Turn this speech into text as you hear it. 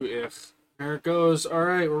if there it goes. All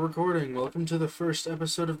right, we're recording. Welcome to the first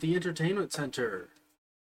episode of the Entertainment Center.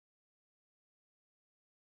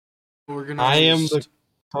 I am the Organized.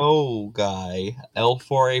 co-guy,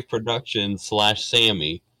 L4A Productions /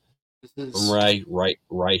 Sammy. This I'm is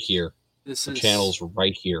right here. this The is. channel's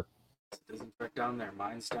right here. Isn't right down there.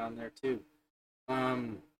 Mine's down there too.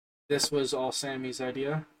 Um, this was all Sammy's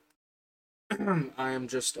idea. I am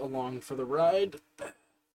just along for the ride,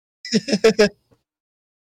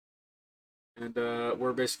 and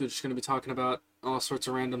we're basically just going to be talking about all sorts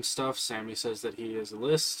of random stuff. Sammy says that he has a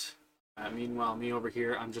list. Meanwhile, me over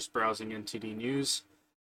here, I'm just browsing NTD News.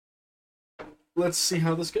 Let's see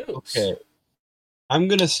how this goes. Okay, I'm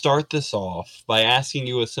gonna start this off by asking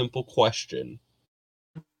you a simple question.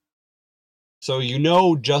 So you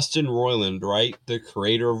know Justin Roiland, right? The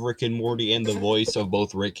creator of Rick and Morty and the voice of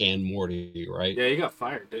both Rick and Morty, right? Yeah, he got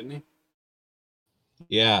fired, didn't he?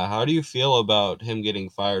 Yeah, how do you feel about him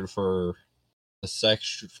getting fired for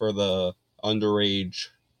the underage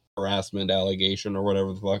harassment allegation or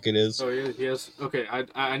whatever the fuck it is? Oh, yeah, he has. Okay,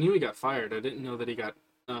 I knew he got fired. I didn't know that he got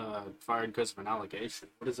fired because of an allegation.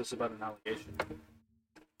 What is this about an allegation?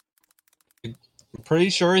 I'm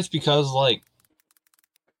pretty sure it's because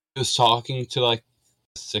he was talking to a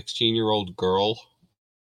 16-year-old girl.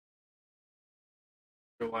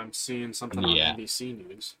 Well, I'm seeing something on Yeah. NBC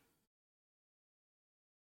News.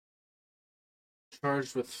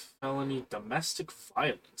 Charged with felony domestic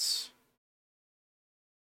violence.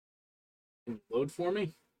 Can you load for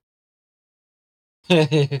me?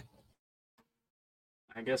 I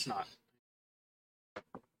guess not.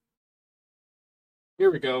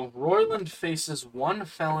 Here we go. Roiland faces one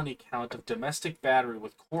felony count of domestic battery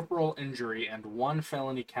with corporal injury and one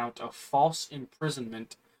felony count of false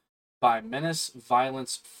imprisonment by menace,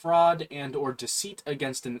 violence, fraud, and or deceit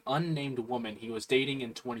against an unnamed woman he was dating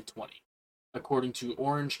in 2020, according to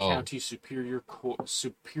Orange Oh, County Superior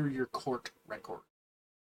Court record.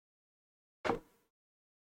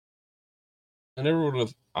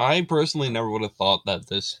 I personally never would have thought that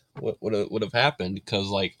this would have happened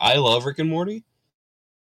because I love Rick and Morty.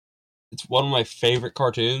 It's one of my favorite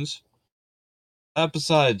cartoons.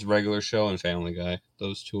 Besides Regular Show and Family Guy,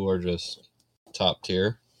 those two are just top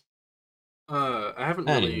tier. I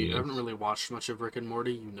Anyways, haven't really watched much of Rick and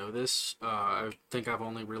Morty. You know this. I think I've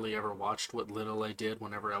only really ever watched what little I did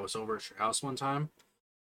whenever I was over at your house one time.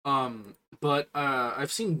 But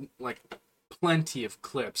I've seen like plenty of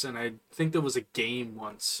clips, and I think there was a game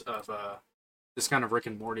once of this kind of Rick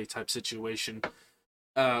and Morty type situation,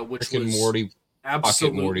 which Rick and was Morty Pocket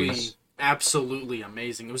absolutely Mortys. absolutely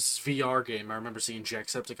amazing. It was this VR game. I remember seeing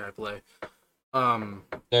Jacksepticeye play.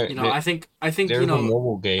 There, there- I think there's a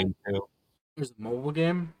mobile game too. there's a mobile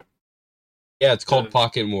game. Yeah, it's called The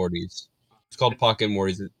Pocket Mortys. It's called Pocket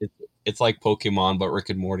Mortys. It's like Pokemon, but Rick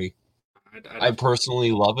and Morty. I'd I have to look.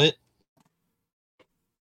 personally love it.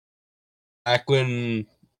 Back when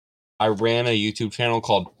I ran a YouTube channel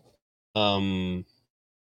called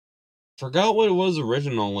forgot what it was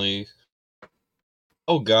originally.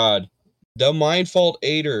 Oh god. The Mindfault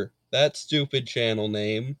Aider. That stupid channel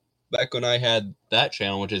name. Back when I had that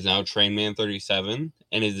channel, which is now Trainman37,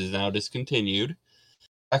 and it is now discontinued.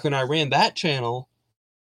 Back when I ran that channel,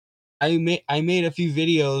 I made a few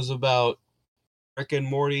videos about Rick and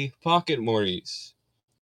Morty Pocket Mortys.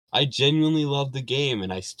 I genuinely love the game,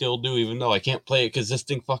 and I still do, even though I can't play it because this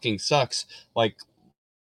thing fucking sucks. Like,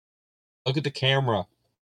 look at the camera.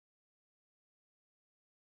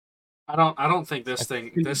 I don't think I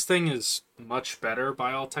this thing is much better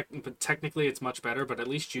by all but technically it's much better, but at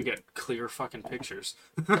least you get clear fucking pictures.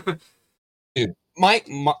 Dude, my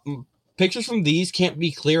pictures from these can't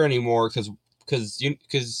be clear anymore because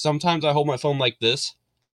sometimes I hold my phone like this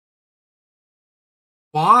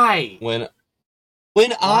Why? when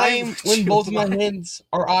Why would when you both of my why hands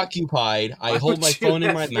are occupied. I why hold my would you phone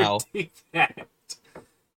in my ever mouth. do that?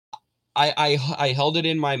 I held it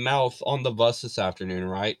in my mouth on the bus this afternoon,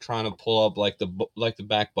 right? Trying to pull up the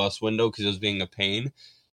back bus window because it was being a pain.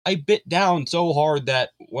 I bit down so hard that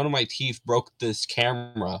one of my teeth broke this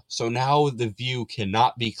camera. So now the view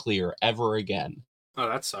cannot be clear ever again. Oh,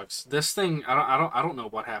 that sucks. This thing, I don't know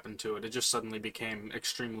what happened to it. It just suddenly became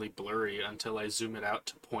extremely blurry until I zoom it out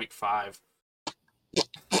to 0.5.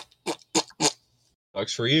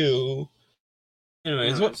 Sucks for you.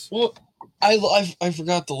 Anyways, Anyways, I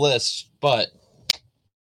forgot the list, but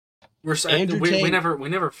Andrew Tate. we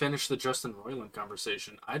never finished the Justin Roiland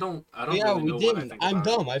conversation. I don't Yeah, really we know what I didn't. think I'm about it.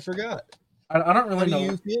 dumb. I forgot. I don't How really do know.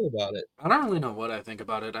 you feel about it? I don't really know what I think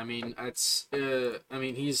about it. I mean, I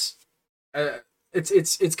mean, he's. Uh,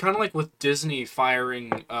 it's kind of like with Disney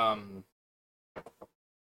firing.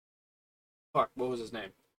 Fuck, what was his name?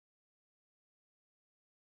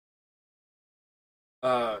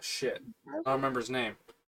 Shit. I don't remember his name.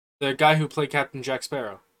 The guy who played Captain Jack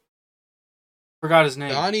Sparrow. Forgot his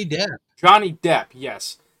name. Johnny Depp. Johnny Depp,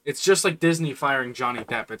 yes. It's just like Disney firing Johnny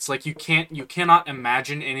Depp. It's like you cannot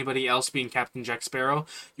imagine anybody else being Captain Jack Sparrow.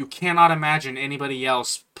 You cannot imagine anybody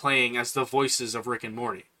else playing as the voices of Rick and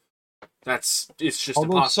Morty. It's just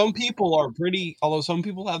Although impossible. some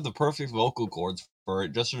people have the perfect vocal cords for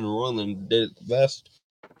it. Justin Roiland did it best.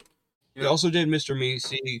 He also did Mr.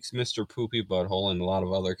 Meeseeks, Mr. Poopy Butthole, and a lot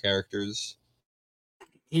of other characters.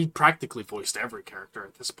 He practically voiced every character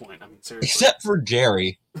at this point. I mean, seriously. Except for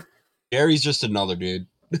Jerry. Jerry's just another dude.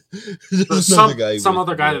 some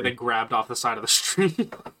other guy that they grabbed off the side of the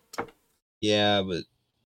street. Yeah, but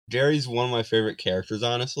Jerry's one of my favorite characters,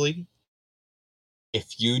 honestly.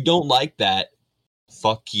 If you don't like that,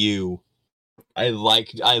 fuck you. I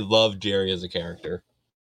love Jerry as a character.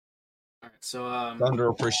 Alright, so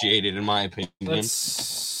underappreciated in my opinion.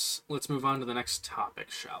 Let's move on to the next topic,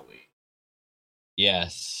 shall we?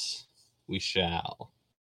 Yes, we shall.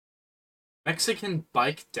 Mexican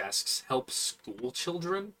bike desks help school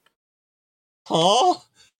children? Huh?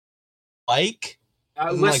 Bike?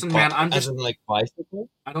 Listen, like, man, I'm just like bicycle.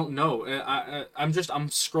 I don't know. I'm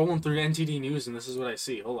scrolling through NTD News and this is what I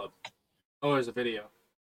see. Hold up. Oh, there's a video.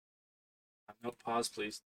 No, pause,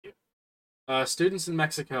 please. Thank you. Students in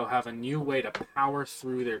Mexico have a new way to power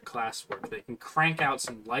through their classwork. They can crank out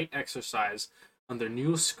some light exercise on their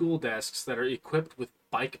new school desks that are equipped with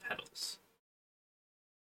bike pedals.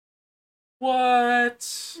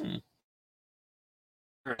 What? All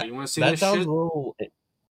right, you want to see that this sounds shit?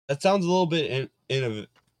 That sounds a little bit innovative.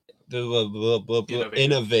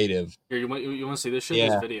 Here, you want to see this shit? Yeah.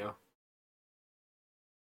 This video.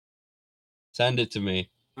 Send it to me.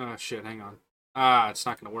 Oh shit! Hang on. It's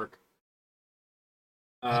not gonna work.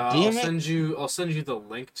 Damn I'll send you the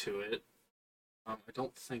link to it. I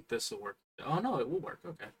don't think this will work. Oh no, it will work.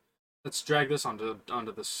 Okay, let's drag this onto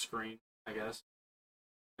the screen, I guess,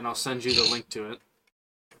 and I'll send you the link to it.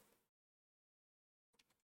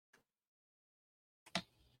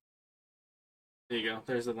 There you go.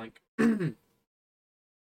 There's the link. I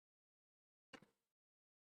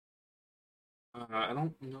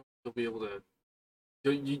don't know if you'll be able to.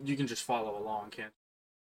 You can just follow along, can't?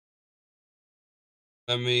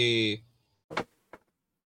 Let me. I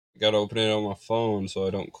gotta open it on my phone so I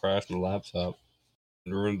don't crash my laptop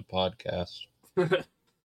and ruin the podcast.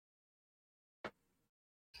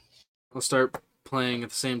 I'll start playing at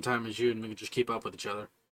the same time as you, and we can just keep up with each other.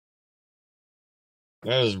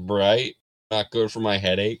 That is bright. Not good for my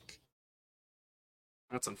headache.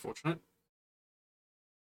 That's unfortunate.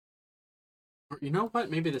 You know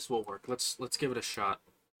what? Maybe this will work. Let's give it a shot.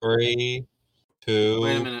 3, 2.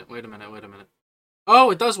 Wait a minute.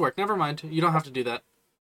 Oh, it does work. Never mind. You don't have to do that.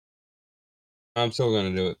 I'm still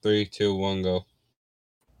gonna do it. 3, 2, 1, go.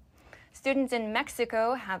 Students in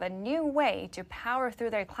Mexico have a new way to power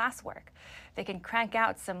through their classwork. They can crank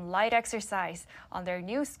out some light exercise on their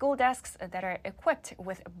new school desks that are equipped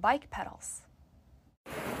with bike pedals.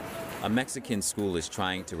 A Mexican school is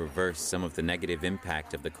trying to reverse some of the negative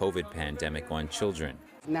impact of the COVID pandemic on children.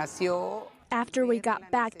 After we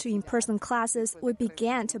got back to in-person classes, we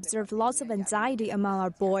began to observe lots of anxiety among our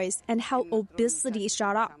boys and how obesity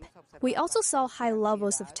shot up. We also saw high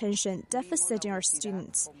levels of attention deficit in our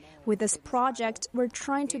students. With this project, we're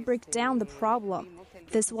trying to break down the problem.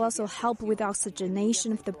 This will also help with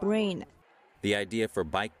oxygenation of the brain. The idea for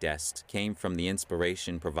bike desks came from the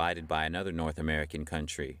inspiration provided by another North American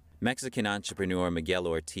country. Mexican entrepreneur Miguel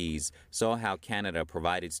Ortiz saw how Canada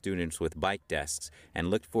provided students with bike desks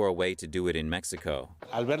and looked for a way to do it in Mexico.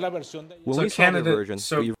 So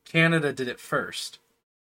Canada did it first.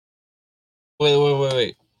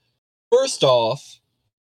 Wait. First off,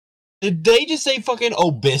 did they just say fucking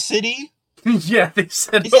obesity? Yeah, they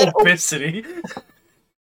said obesity.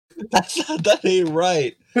 That ain't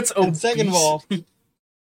right. It's and second of all,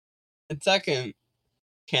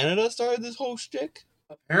 Canada started this whole shtick?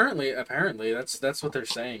 Apparently, that's what they're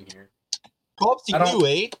saying here. Props to you,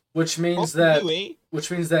 eh? Which means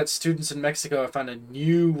that students in Mexico have found a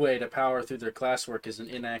new way to power through their classwork is an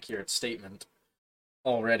inaccurate statement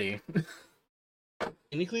already.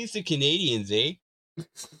 Includes the Canadians, eh?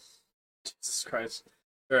 Jesus Christ.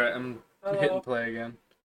 Alright, I'm hitting play again.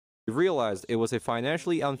 We realized it was a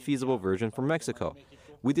financially unfeasible version for Mexico.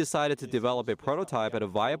 We decided to develop a prototype at a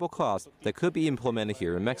viable cost that could be implemented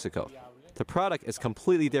here in Mexico. The product is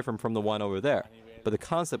completely different from the one over there, but the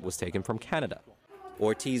concept was taken from Canada.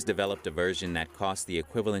 Ortiz developed a version that cost the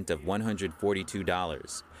equivalent of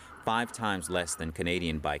 $142, 5 times less than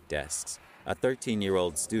Canadian bike desks. A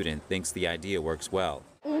 13-year-old student thinks the idea works well.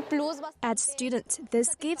 As students,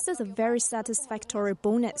 this gives us a very satisfactory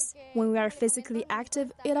bonus. When we are physically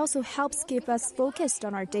active, it also helps keep us focused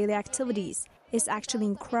on our daily activities. It's actually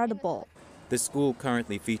incredible. The school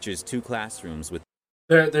currently features 2 classrooms with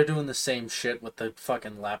They're doing the same shit with the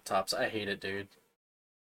fucking laptops. I hate it, dude.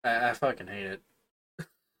 I fucking hate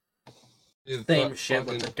it. Same shit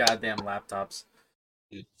with the goddamn laptops.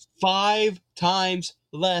 5 times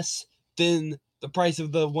less than the price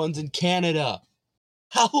of the ones in Canada.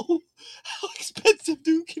 How expensive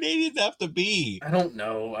do Canadians have to be? I don't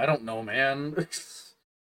know, man.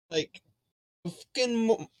 Like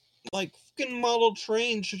fucking model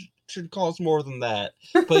train should cost more than that.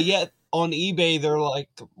 But yet on eBay there are like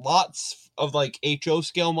lots of like HO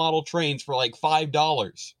scale model trains for like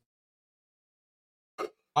 $5.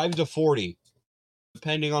 5 to 40,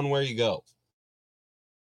 depending on where you go.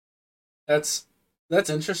 That's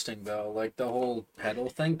interesting though. Like the whole pedal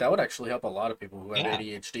thing, that would actually help a lot of people who have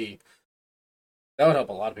ADHD. That would help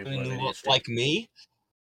a lot of people who have ADHD. Like me,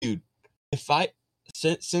 dude.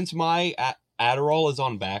 Since my Adderall is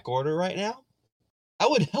on back order right now, that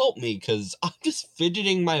would help me because I'm just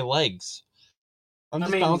fidgeting my legs. I'm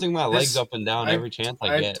just bouncing my legs up and down every chance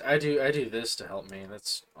I get. I do this to help me.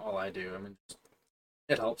 That's all I do. I mean,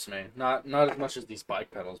 it helps me. Not as much as these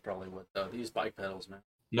bike pedals probably would though. These bike pedals, man.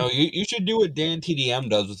 No, you should do what Dan TDM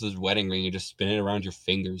does with his wedding ring. You just spin it around your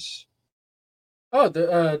fingers. Oh,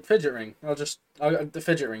 the fidget ring. The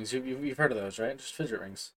fidget rings. You've heard of those, right? Just fidget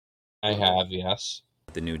rings. I have, yes.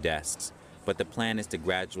 The new desks, but the plan is to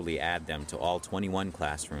gradually add them to all 21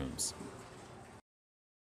 classrooms.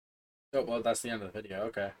 Oh, well, that's the end of the video.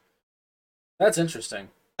 Okay. That's interesting.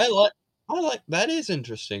 I like that is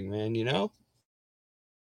interesting, man, you know?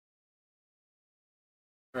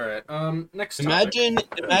 All right. Next topic.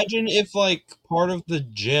 Imagine if like part of the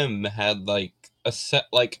gym had like a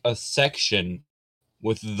section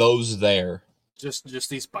with those there. Just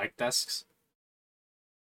these bike desks.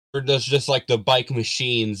 Or just like the bike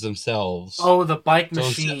machines themselves. Oh, the bike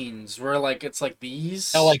machines. Where like it's like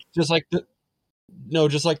these. Yeah, just like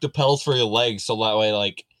the pedals for your legs. So that way,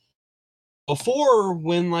 like before,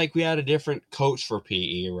 when like we had a different coach for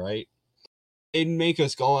PE, right? They'd make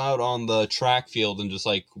us go out on the track field and just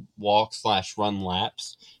like walk/run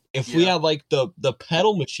laps. If we had like the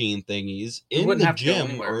pedal machine thingies in the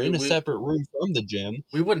gym or in a separate room from the gym,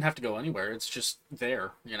 we wouldn't have to go anywhere. It's just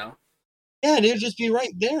there, you know. Yeah, and it would just be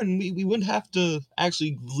right there, and we wouldn't have to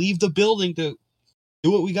actually leave the building to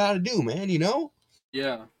do what we got to do, man. You know?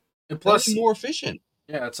 Yeah, and plus it's more efficient.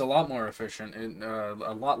 Yeah, it's a lot more efficient and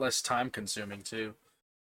a lot less time consuming too.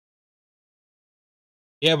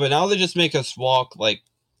 Yeah, but now they just make us walk laps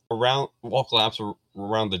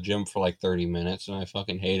around the gym for like 30 minutes, and I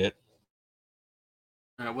fucking hate it.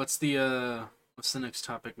 All right, what's the next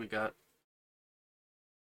topic we got?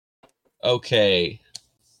 Okay,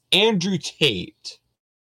 Andrew Tate.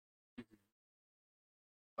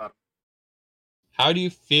 How do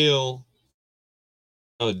you feel?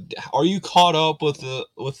 Are you caught up with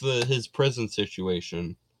his prison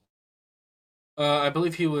situation? I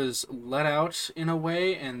believe he was let out in a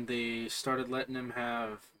way, and they started letting him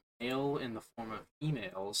have mail in the form of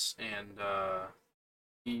emails, and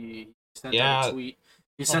he sent out a tweet.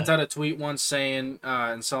 He sent out a tweet once saying,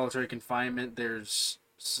 in solitary confinement, there's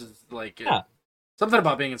like something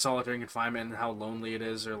about being in solitary confinement and how lonely it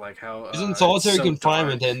is, or like how he's in solitary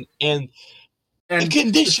confinement, and the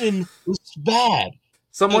condition was bad.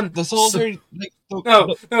 Someone the solitary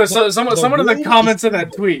someone in the comments of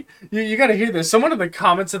that tweet. You got to hear this. Someone in the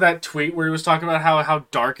comments of that tweet where he was talking about how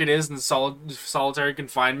dark it is in solitary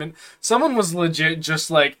confinement. Someone was legit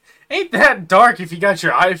just like, "Ain't that dark if you got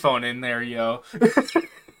your iPhone in there, yo."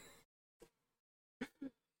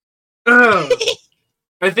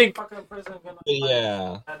 I think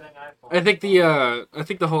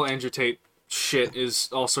the whole Andrew Tate shit is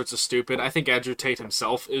all sorts of stupid. I think Andrew Tate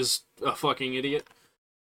himself is a fucking idiot.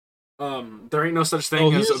 There ain't no such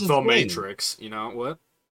thing as the Matrix, you know what?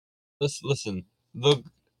 Listen,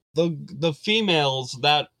 the females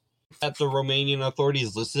that the Romanian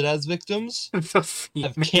authorities listed as victims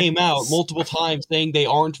have came out multiple times saying they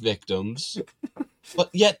aren't victims, but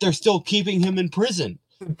yet they're still keeping him in prison.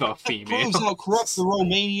 The females. That proves how corrupt the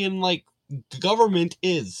Romanian government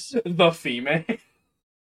is. The female.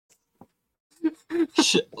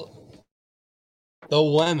 The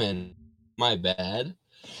women. My bad.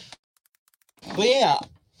 But yeah,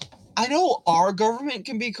 I know our government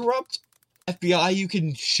can be corrupt. FBI, you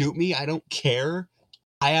can shoot me. I don't care.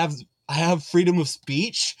 I have freedom of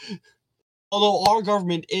speech. Although our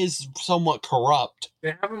government is somewhat corrupt.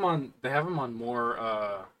 They have him on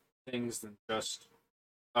more things than just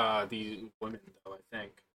the women, though. I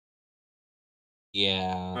think.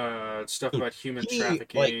 Yeah. Stuff Dude, about human he,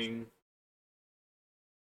 trafficking.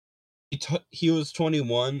 He was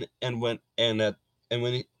 21 and when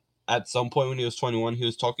at some point when he was 21 he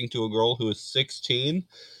was talking to a girl who was 16.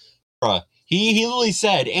 Bruh, he literally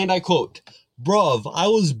said, and I quote, "Bruv, I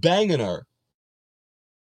was banging her."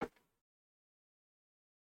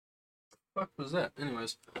 What was that?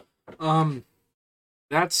 Anyways, And he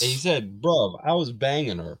that's said, "Bruv, I was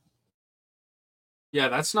banging her." yeah,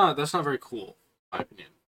 that's not very cool, in my opinion.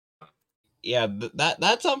 Yeah,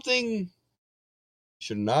 that's something you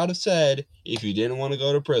should not have said if you didn't want to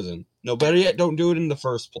go to prison. No, better yet, don't do it in the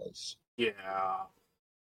first place. Yeah,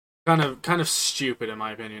 kind of stupid in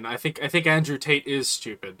my opinion. I think Andrew Tate is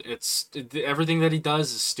stupid. Everything that he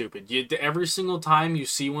does is stupid. Every single time you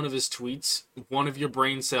see one of his tweets, one of your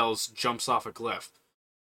brain cells jumps off a cliff.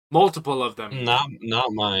 Multiple of them. Not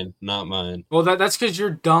mine. Not mine. Well, that's because you're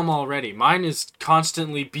dumb already. Mine is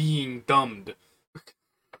constantly being dumbed.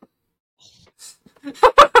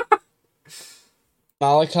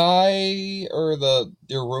 Malachi, or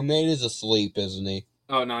your roommate, is asleep, isn't he?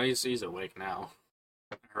 Oh no, he's awake now.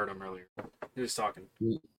 I heard him earlier. He was talking.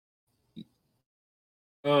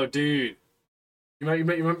 Oh, dude, do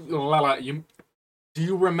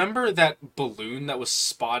you remember that balloon that was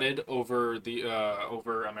spotted over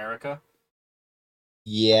over America?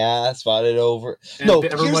 Yeah, spotted over. And No,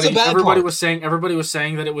 here's the bad everybody part. was saying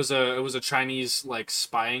that it was a Chinese like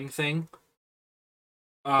spying thing.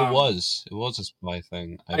 It was a spy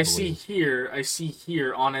thing, I believe. I see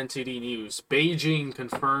here on NTD News, Beijing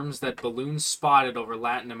confirms that balloon spotted over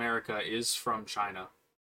Latin America is from China.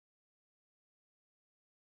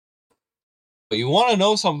 But you want to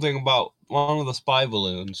know something about one of the spy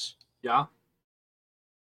balloons? Yeah.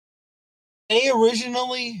 They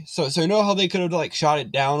originally, so you know how they could have like shot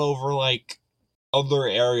it down over like other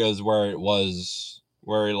areas where it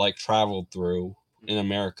like traveled through in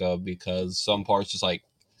America, because some parts just like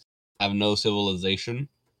have no civilization.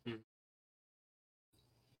 The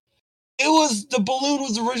balloon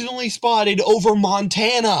was originally spotted over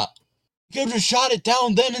Montana. You could have just shot it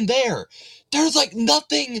down then and there. There's like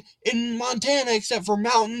nothing in Montana except for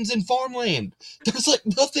mountains and farmland. There's like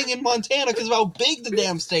nothing in Montana because of how big the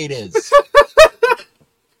damn state is.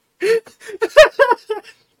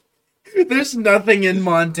 There's nothing in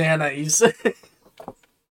Montana, he said.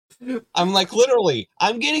 I'm like, literally,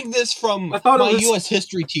 I'm getting this from my U.S.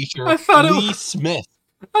 history teacher, Lee Smith.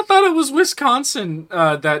 I thought it was Wisconsin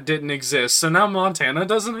that didn't exist, so now Montana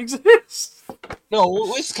doesn't exist.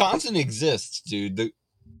 No, Wisconsin exists, dude.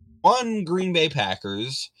 1, Green Bay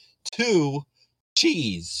Packers. 2,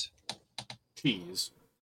 cheese.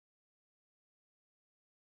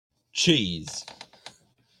 Cheese.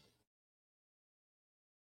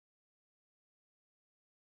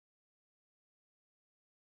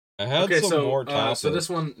 I had some more topics. So this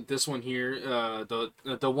one here,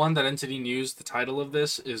 the one that NTD News, the title of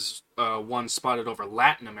this is one spotted over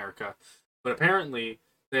Latin America, but apparently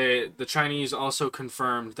the Chinese also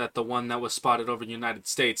confirmed that the one that was spotted over the United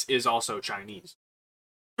States is also Chinese.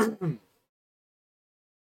 Did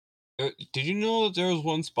you know that there was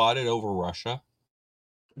one spotted over Russia?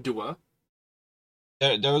 Do what?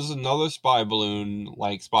 There was another spy balloon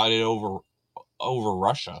like spotted over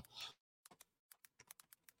Russia.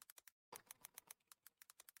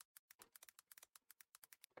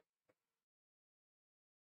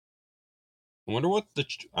 I wonder what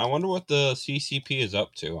the CCP is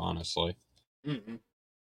up to, honestly. Mm-hmm.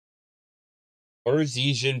 What are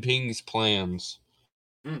Xi Jinping's plans?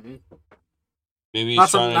 Mm-hmm. Maybe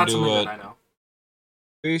he's trying to do what I know.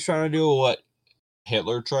 Maybe he's trying to do what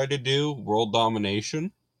Hitler tried to do, world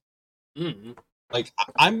domination. Mm-hmm. Like,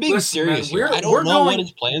 I'm being serious man, here. I don't know what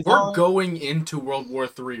his plans are. We're going into World War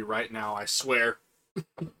III right now, I swear.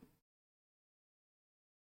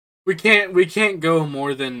 We can't go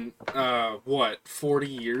more than 40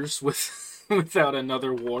 years without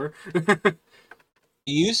another war. It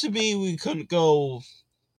used to be we couldn't go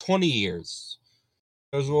 20 years.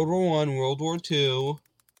 There was World War I, World War II,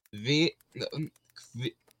 Vietnam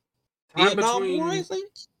War, I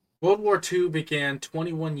think? World War II began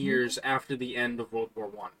 21 years after the end of World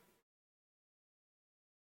War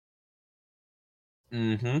I.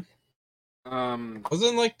 Mm-hmm.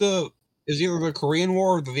 Wasn't like it was either the Korean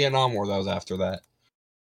War or the Vietnam War that was after that.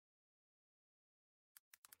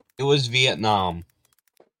 It was Vietnam.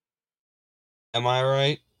 Am I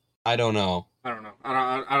right? I don't know. I don't know.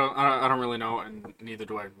 I don't really know, and neither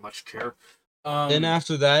do I much care. Then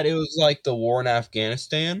after that, it was like the war in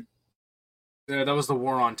Afghanistan. Yeah, that was the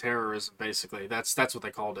war on terrorism, basically. That's what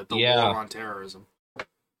they called it. The war on terrorism.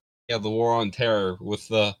 Yeah, the War on Terror with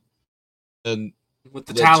the with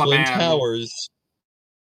the Twin Taliban. Towers.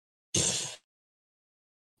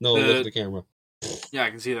 No, look at the camera. Yeah,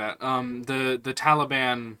 I can see that. The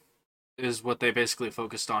Taliban is what they basically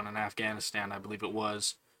focused on in Afghanistan, I believe it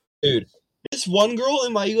was. Dude, this one girl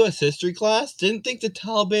in my U.S. history class didn't think the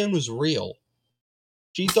Taliban was real.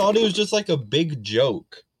 She thought it was just like a big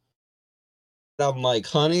joke. And I'm like,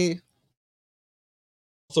 honey.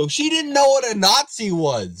 So she didn't know what a Nazi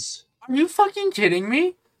was. Are you fucking kidding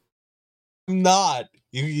me? I'm not.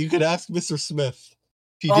 You could ask Mr. Smith.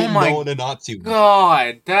 She didn't know what a Nazi was.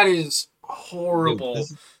 God, that is horrible.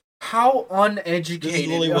 Dude, how uneducated. This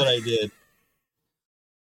is only what I did.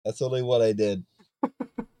 That's only what I did.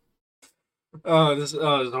 This is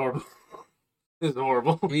horrible. This is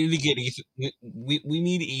horrible. We need to get Ethan. We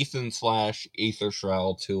need Ethan / Ether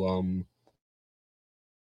Shroud to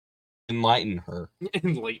enlighten her.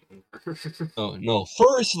 Enlighten her. Oh no!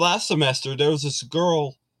 First, last semester there was this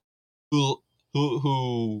girl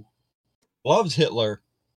who loved Hitler,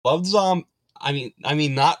 loved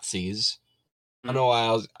Nazis. I don't know why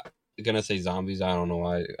I was gonna say zombies. I don't know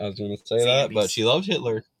why I was gonna say that, but she loved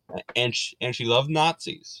Hitler and she loved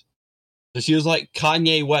Nazis. So she was like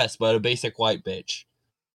Kanye West, but a basic white bitch.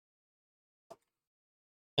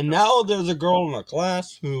 And now there's a girl in our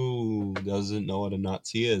class who doesn't know what a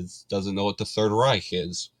Nazi is, doesn't know what the Third Reich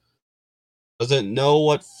is, doesn't know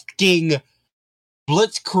what fucking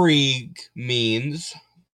Blitzkrieg means.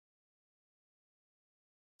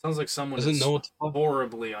 Sounds like someone doesn't is know what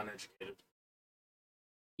horribly uneducated.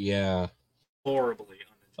 Yeah. Horribly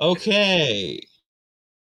uneducated. Okay.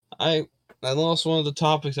 I lost one of the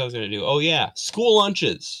topics I was going to do. Oh, yeah. School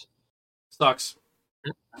lunches. Sucks.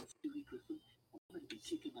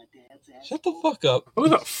 Shut the fuck up. Who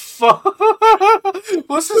the fuck?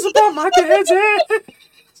 What's this about my dad's ass?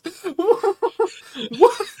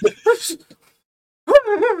 What?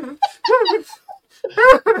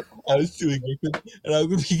 I was doing it, and I'm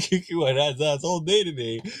going to be kicking my dad's ass all day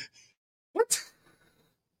today. What?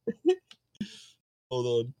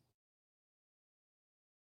 Hold on.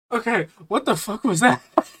 Okay, what the fuck was that?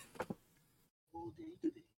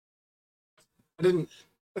 I didn't...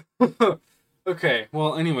 Okay,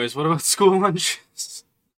 well, anyways, what about school lunches?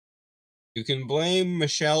 You can blame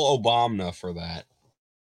Michelle Obama for that.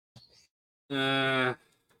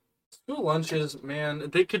 School lunches, man,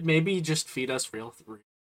 they could maybe just feed us real food.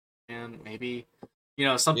 And maybe,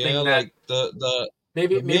 something that... like the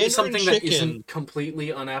Maybe something chicken. that isn't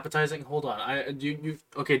completely unappetizing. Hold on,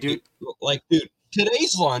 okay, dude. Dude,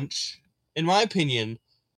 today's lunch, in my opinion,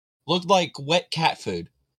 looked like wet cat food.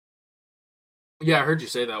 Yeah, I heard you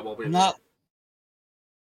say that while we were not.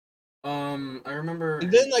 I remember.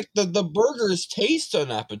 And then, the burgers taste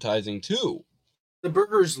unappetizing too. The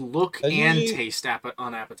burgers look and taste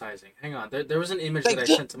unappetizing. Hang on, there was an image that I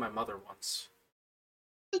sent to my mother once.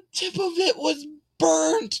 The tip of it was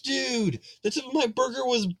burnt, dude. The tip of my burger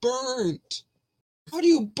was burnt. How do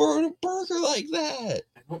you burn a burger like that?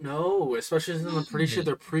 I don't know, especially since I'm pretty sure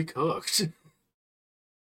they're pre-cooked.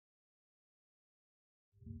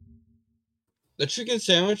 The chicken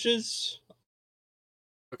sandwiches.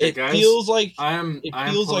 Okay, it guys, feels like I am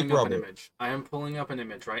pulling up rubber. an image. I am pulling up an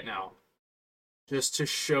image right now, just to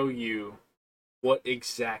show you what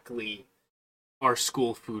exactly our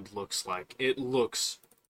school food looks like. It looks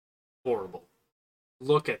horrible.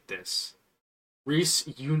 Look at this, Reese.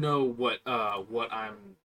 You know what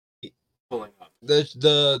I'm pulling up.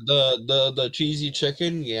 The cheesy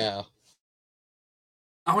chicken, yeah.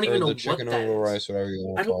 I don't even know the what chicken that over is. rice, whatever you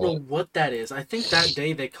want I to don't call know it. what that is. I think that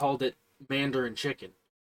day they called it Mandarin chicken.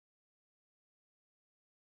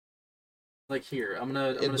 Like here, I'm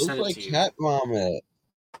gonna send it like to you. cat vomit.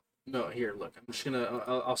 No, here, look. I'm just gonna.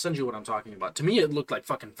 I'll send you what I'm talking about. To me, it looked like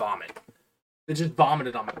fucking vomit. They just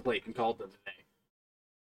vomited on my plate and called it a day.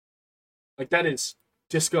 Like, that is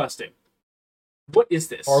disgusting. What is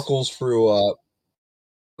this? Sparkles threw up.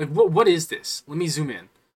 Like, what is this? Let me zoom in.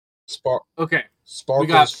 Okay.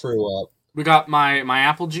 Sparkles threw up. We got my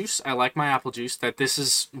apple juice. I like my apple juice. This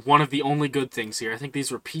is one of the only good things here. I think these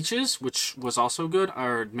were peaches, which was also good,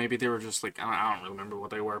 or maybe they were just like, I don't remember what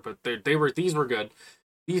they were, but these were good.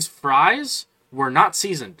 These fries were not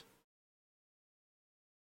seasoned.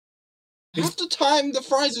 Half the time the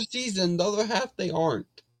fries are seasoned, the other half they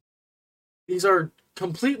aren't. These are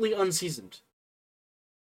completely unseasoned.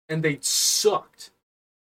 And they sucked.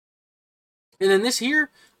 And then this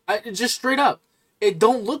here, just straight up, it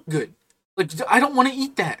don't look good. Like, I don't want to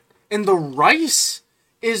eat that. And the rice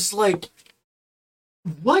is like,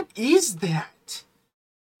 what is that?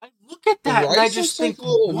 I look at that and I just think,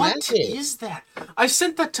 what is that? I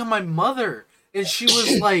sent that to my mother, And she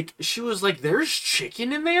was like, there's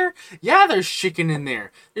chicken in there? Yeah, there's chicken in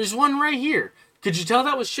there. There's one right here. Could you tell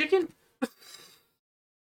that was chicken?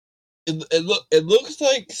 It looks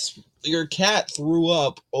like your cat threw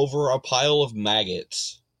up over a pile of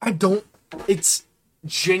maggots. It's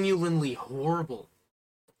genuinely horrible.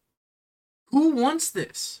 Who wants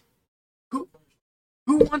this? Who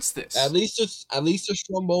wants this? At least the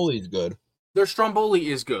stromboli's good. Their stromboli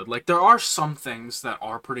is good. Like, there are some things that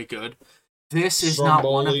are pretty good. This is not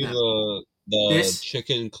one of them. The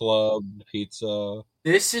chicken club pizza.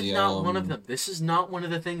 This is not one of them. This is not one of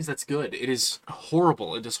the things that's good. It is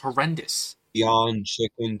horrible. It is horrendous. Beyond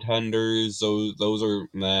chicken tenders, those are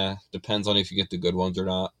meh. Depends on if you get the good ones or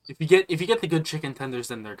not. If you get the good chicken tenders,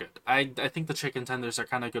 then they're good. I think the chicken tenders are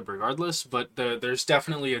kind of good regardless, but there's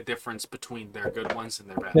definitely a difference between their good ones and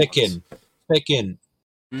their bad ones. Ficken.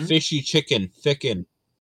 Fishy chicken, ficken.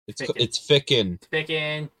 It's ficken.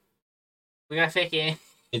 Ficken. We got ficken.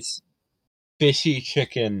 It's fishy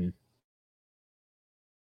chicken.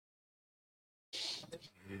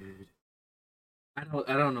 Dude. I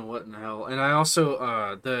don't know what in the hell. And I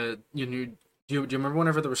also do you remember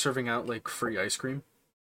whenever they were serving out like free ice cream?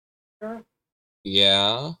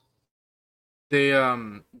 Yeah. They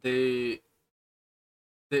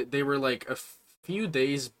were like a few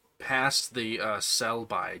days past the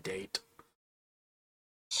sell-by date.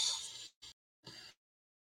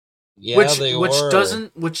 Yeah, which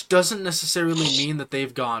doesn't necessarily mean that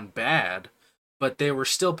they've gone bad, but they were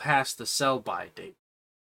still past the sell-by date,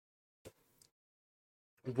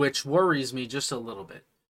 which worries me just a little bit.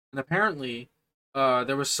 And apparently,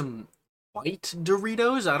 there was some white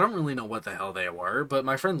Doritos. I don't really know what the hell they were, but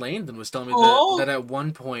my friend Landon was telling me that at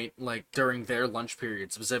one point, like during their lunch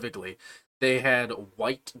period specifically, they had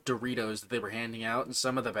white Doritos that they were handing out, and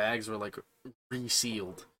some of the bags were like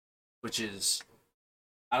resealed, which is,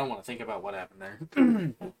 I don't want to think about what happened there.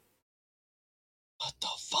 What the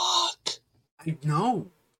fuck? I know.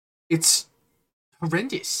 It's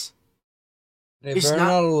horrendous. They better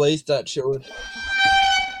not lace that shit with...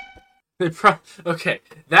 Okay,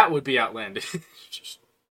 that would be outlandish.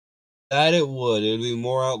 That it would. It'd be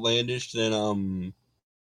more outlandish than,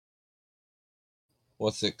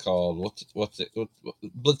 what's it called?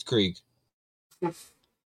 Blitzkrieg.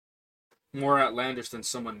 More outlandish than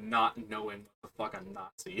someone not knowing what the fuck a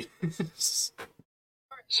Nazi is.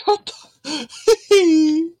 Shut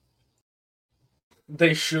the...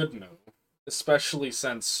 They should know. Especially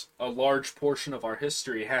since a large portion of our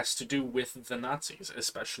history has to do with the Nazis,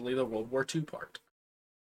 especially the World War II part.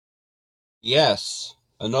 Yes.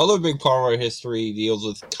 Another big part of our history deals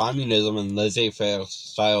with communism and laissez-faire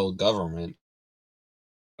style government.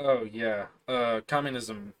 Oh, yeah.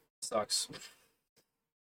 Communism sucks.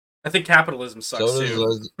 I think capitalism sucks,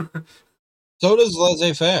 too. So does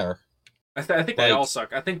laissez-faire. I think they all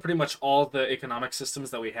suck. I think pretty much all the economic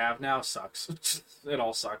systems that we have now sucks. It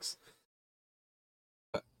all sucks.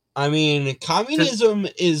 I mean, communism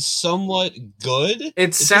is somewhat good.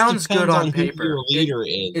 It sounds good on paper. Your leader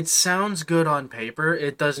is. It sounds good on paper.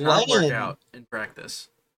 It does not work out in practice.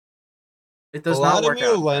 It does not work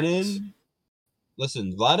out.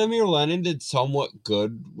 Vladimir Lenin did somewhat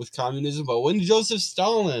good with communism, but when Joseph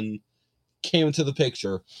Stalin came into the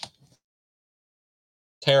picture,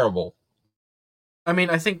 terrible. I mean,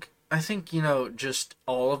 I think just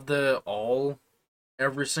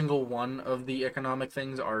every single one of the economic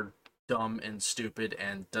things are dumb and stupid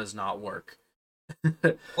and does not work.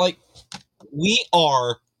 Like, we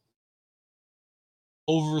are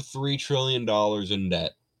over $3 trillion in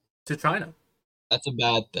debt. To China. That's a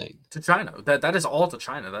bad thing. To China. That is all to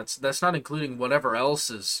China. That's not including whatever else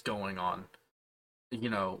is going on,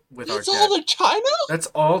 with our debt. That's all to China? That's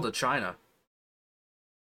all to China.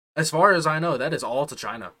 As far as I know, that is all to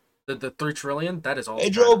China. The $3 trillion, that is all. Hey,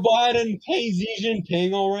 Joe Biden, pay Xi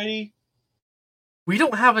Jinping already? We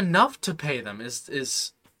don't have enough to pay them,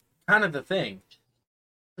 is kind of the thing.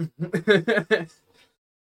 Well,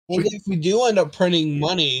 if we do end up printing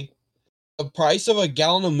money, the price of a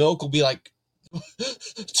gallon of milk will be like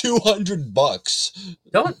 $200.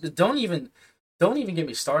 Don't even get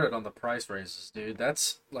me started on the price raises, dude.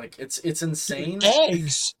 That's like it's insane.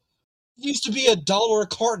 Eggs used to be $1 a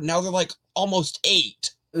carton, now they're like almost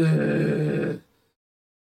 $8.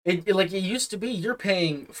 It used to be, you're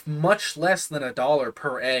paying much less than $1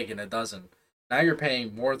 per egg in a dozen. Now you're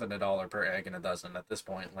paying more than $1 per egg in a dozen at this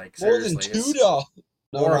point. Like, seriously, more than $2.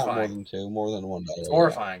 No, horrifying. Not more than $2, more than $1. It's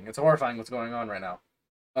horrifying. It's horrifying what's going on right now.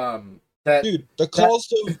 Dude, the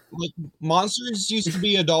cost of Monsters used to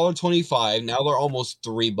be $1.25. Now they're almost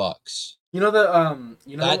 $3.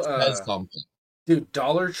 That's something. Dude,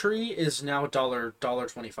 Dollar Tree is now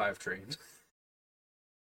 $1.25 tree.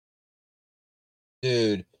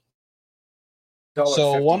 Dude. $1.50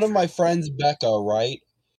 So one of my drink. friends, Becca, right?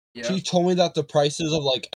 Yeah. She told me that the prices of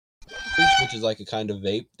like, which is like a kind of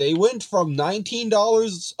vape, they went from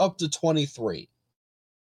 $19 up to $23.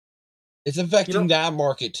 It's affecting that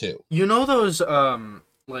market too. You know those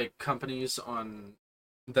like companies on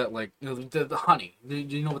that, like, you know, the Honey. Do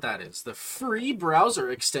you know what that is? The free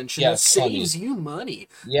browser extension that saves you money.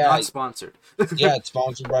 Yeah. Not sponsored. Yeah, it's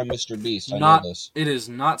sponsored by Mr. Beast. I know Not. this. It is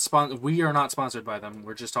not sponsored. We are not sponsored by them.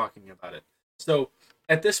 We're just talking about it. So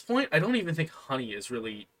at this point, I don't even think Honey is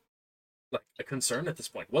really like a concern at this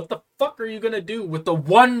point. What the fuck are you gonna do with the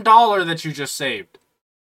 $1 that you just saved?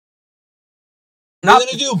 You're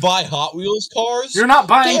gonna do buy Hot Wheels cars? You're not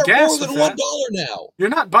buying They're gas more with than that. $1 now. You're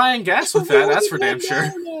not buying gas with that. That's for damn $1 sure.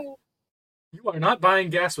 now. You are not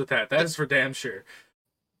buying gas with that. That is for damn sure.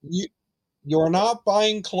 You're not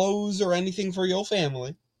buying clothes or anything for your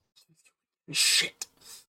family. Shit.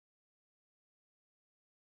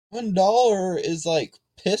 $1 is like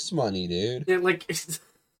piss money, dude. Yeah, like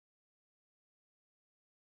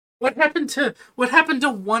what happened to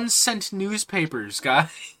 1-cent newspapers, guy?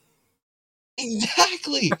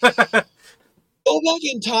 Exactly. Go back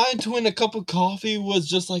in time to when a cup of coffee was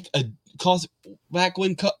just like back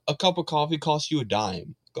when a cup of coffee cost you a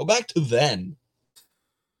dime. Go back to then.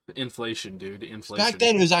 Inflation, dude. Inflation. Back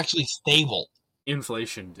then it was actually stable.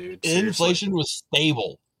 Inflation, dude. Seriously. Inflation was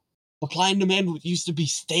stable. Supply and demand used to be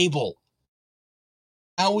stable.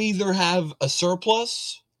 Now we either have a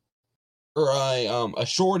surplus or a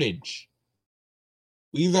shortage.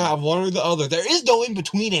 We either have one or the other. There is no in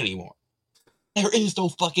between anymore. There is no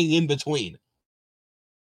fucking in between.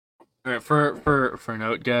 All right, for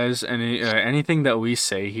note, guys. Anything that we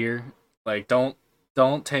say here, like, don't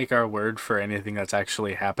take our word for anything that's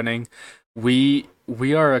actually happening. We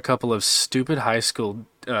are a couple of stupid high school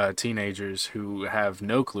teenagers who have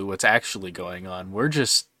no clue what's actually going on. We're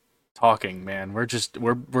just talking, man.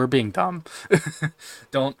 We're being dumb.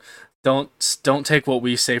 Don't take what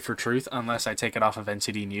we say for truth unless I take it off of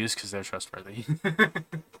NCD News because they're trustworthy.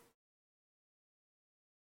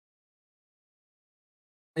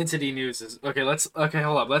 NCD News is okay.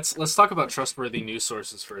 Hold up. Let's talk about trustworthy news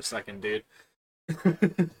sources for a second, dude.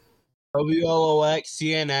 WLOX,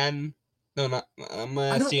 CNN. No, not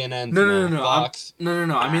CNN. No. Fox.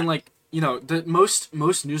 No. I mean, like, you know, the most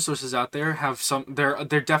news sources out there have some.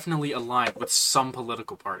 They're definitely aligned with some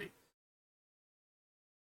political party.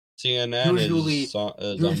 CNN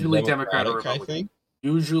usually Democrat or I Republican. think.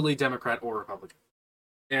 Usually Democrat or Republican.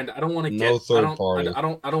 And I don't want to get no third party. I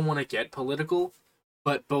don't want to get political,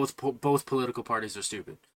 but both political parties are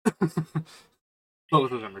stupid.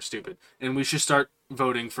 Both of them are stupid, and we should start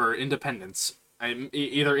voting for independents.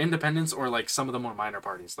 Either independents or like some of the more minor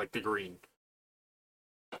parties, like the Green.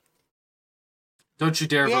 Don't you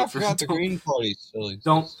dare vote for the Green Party. Silly.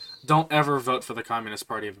 Don't ever vote for the Communist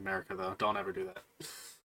Party of America, though. Don't ever do that.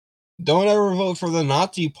 Don't ever vote for the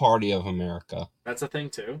Nazi Party of America. That's a thing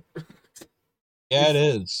too. Yeah, it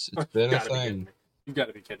is. It's been a thing. You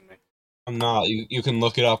gotta be kidding me. I'm not. You can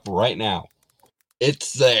look it up right now.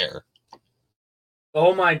 It's there.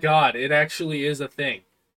 Oh my god, it actually is a thing.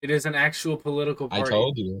 It is an actual political party. I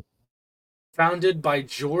told you. Founded by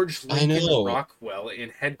George Lincoln Rockwell in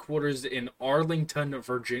headquarters in Arlington,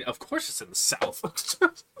 Virginia. Of course it's in the South.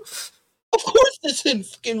 Of course it's in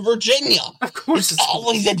fucking Virginia. Of course it's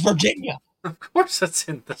always in Virginia. Of course it's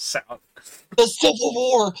in the South. The Civil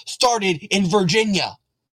War started in Virginia.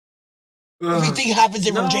 Everything happens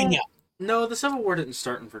in Virginia. No, the Civil War didn't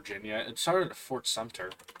start in Virginia. It started at Fort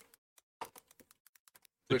Sumter.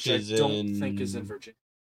 Which I don't think is in Virginia.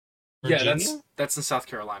 Yeah, that's in South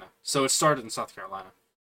Carolina. So it started in South Carolina.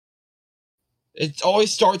 It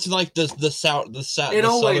always starts in like the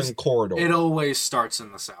southern corridor. It always starts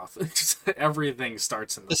in the South. Everything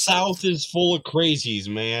starts in the South. The South is full of crazies,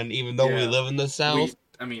 man. Even though we live in the South,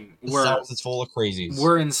 the South is full of crazies.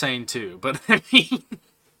 We're insane too, but I mean,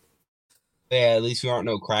 yeah, at least we aren't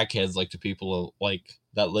no crackheads like the people like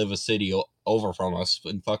that live a city over from us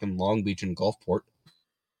in fucking Long Beach and Gulfport.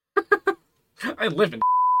 I live in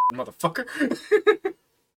motherfucker.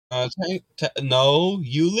 No,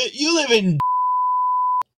 you live in.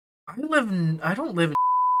 I don't live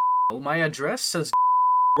in. My address says.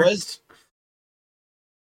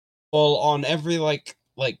 Well, on every like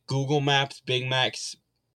Google Maps, Big Maps,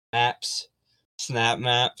 Snap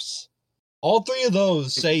Maps, all three of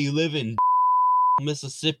those say you live in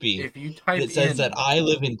Mississippi. If you type it says that I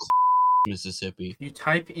live in Mississippi. If you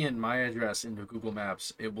type in my address into Google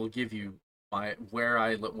Maps, it will give you where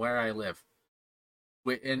I live.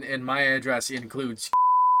 And my address includes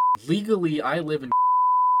legally I live in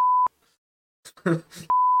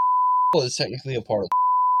is technically a part of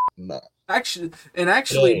not. Actually,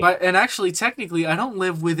 technically, I don't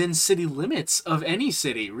live within city limits of any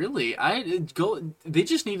city. Really, They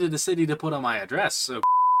just needed a city to put on my address, so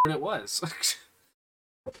it was.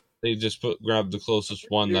 They just grabbed the closest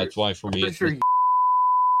one. That's why for me it's. Sure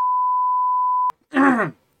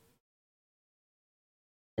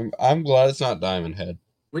I'm glad it's not Diamond Head.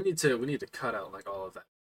 we need to cut out like all of that.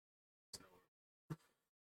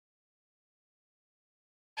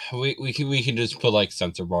 We can just put like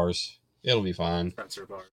sensor bars. It'll be fine. Sensor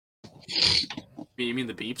bar. You mean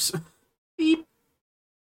the beeps? Beep.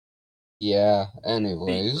 Yeah.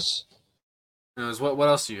 Anyways. Anyways, what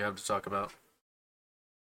else do you have to talk about?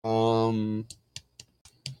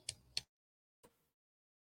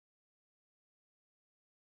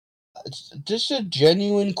 It's just a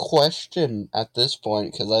genuine question at this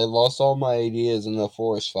point because I lost all my ideas in the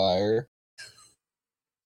forest fire.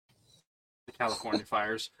 The California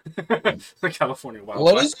fires. The California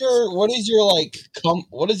wildfires. What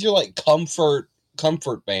is your comfort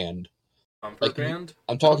band? Comfort band?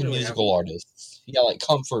 I'm talking musical artists. Yeah, like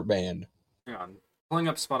comfort band. Hang on. Pulling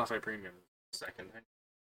up Spotify Premium in a second.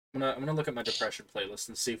 I'm gonna look at my depression playlist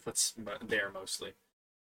and see what's there mostly.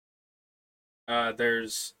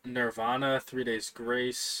 There's Nirvana, 3 Days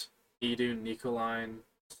Grace, Edu, Nicoline,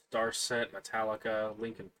 Starset, Metallica,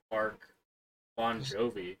 Linkin Park, Bon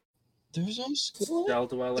Jovi. There's no Skillet? Cell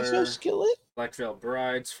Dweller. There's no Skillet? Black Veil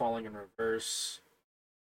Brides, Falling in Reverse.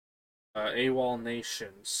 AWOL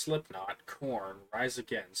Nation, Slipknot, Korn, Rise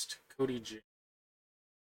Against, Cody G.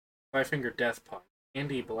 Five Finger Death Punch,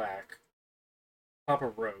 Andy Black, Papa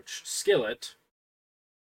Roach, Skillet.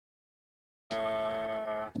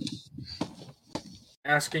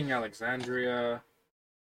 Asking Alexandria,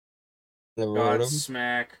 Never heard 'em.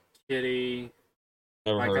 Godsmack, Kitty,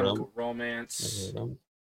 Never My heard 'em. Chemical Romance,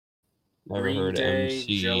 Never Green heard Day,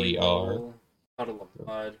 Jelly MCR. Roll, Puddle of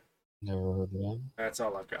Mud. Never heard of them. That's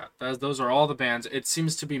all I've got. Those are all the bands. It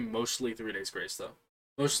seems to be mostly 3 Days Grace, though.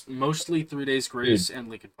 Mostly 3 Days Grace and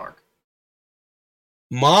Linkin Park.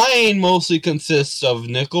 Mine mostly consists of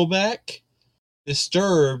Nickelback,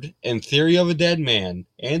 Disturbed, and Theory of a Dead Man,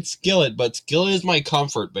 and Skillet, but Skillet is my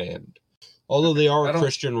comfort band. Although they are a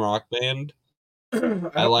Christian rock band,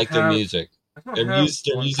 I like their music. Their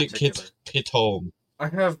music hits home. I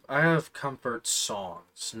have comfort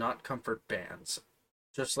songs, not comfort bands.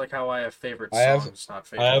 Just like how I have favorite songs, not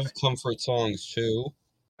favorite I have bands. comfort songs too.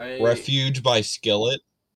 Refuge by Skillet.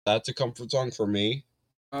 That's a comfort song for me.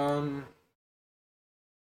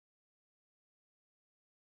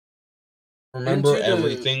 Remember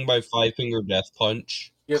Everything by Five Finger Death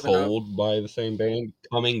Punch. Cold by the same band.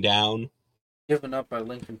 Coming Down. Given Up by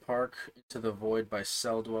Linkin Park. Into the Void by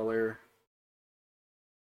Cell Dweller.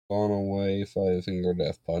 Gone Away, Five Finger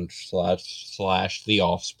Death Punch slash The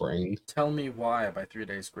Offspring. Tell Me Why by 3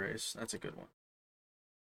 Days Grace. That's a good one.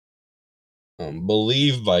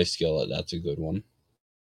 Believe by Skillet. That's a good one.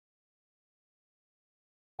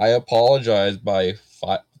 I Apologize by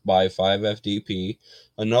 5FDP.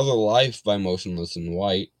 Another Life by Motionless in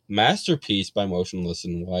White. Masterpiece by Motionless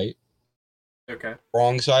in White. Okay.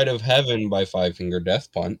 Wrong Side of Heaven by Five Finger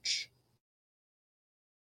Death Punch.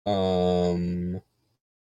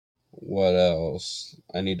 What else?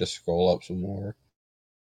 I need to scroll up some more.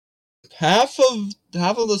 Half of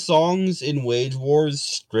the songs in Wage Wars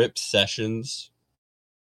Strip Sessions.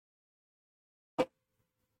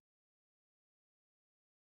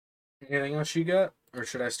 Anything else you got? Or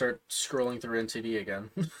should I start scrolling through NTD again?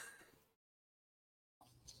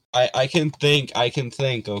 I can think,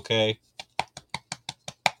 okay?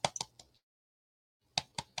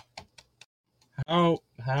 How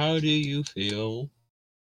do you feel?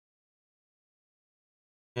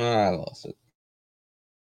 I lost it.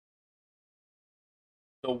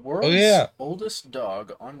 The world's oldest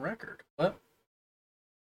dog on record. What?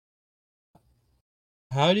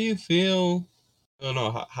 How do you feel? I don't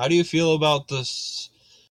know. How do you feel about this?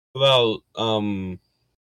 About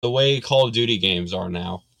the way Call of Duty games are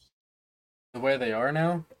now? The way they are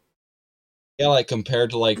now? Yeah, like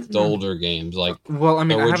compared to like the older games, like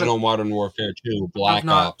the original Modern Warfare 2, Black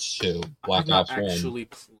Ops 2, Black Ops 1. I have actually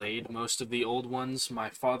played most of the old ones. My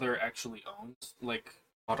father actually owns like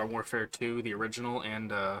Modern Warfare 2, the original,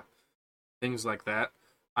 and things like that.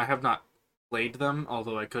 I have not played them,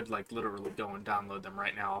 although I could like literally go and download them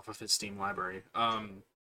right now off of his Steam library.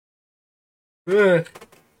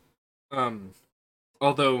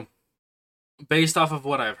 Although based off of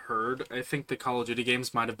what I've heard, I think the Call of Duty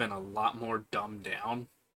games might have been a lot more dumbed down.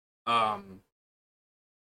 I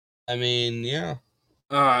mean, yeah.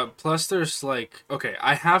 Plus there's like, okay,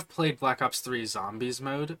 I have played Black Ops 3 Zombies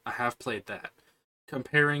mode. I have played that.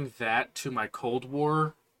 comparing that to my Cold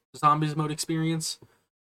War Zombies mode experience,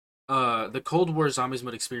 the Cold War Zombies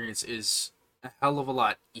mode experience is a hell of a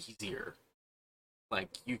lot easier. Like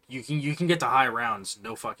you can get to high rounds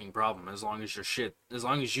no fucking problem as long as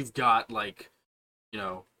you've got like, you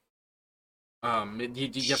know,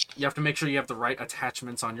 you have to make sure you have the right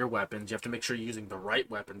attachments on your weapons. You have to make sure you're using the right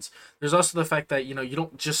weapons. There's also the fact that, you know, you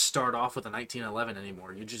don't just start off with a 1911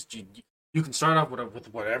 anymore. You can start off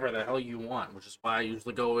with whatever the hell you want, which is why I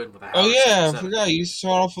usually go in with a Oh Howard yeah, I 77. forgot. You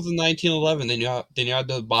start off with a 1911, then you have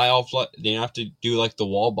to buy off. Then you have to do like the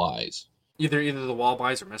wall buys. Either the wall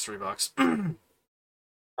buys or mystery box.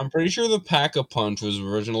 I'm pretty sure the Pack-a-Punch was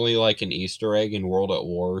originally like an Easter egg in World at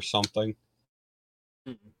War or something.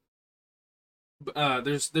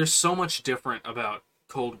 There's so much different about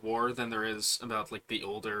Cold War than there is about like the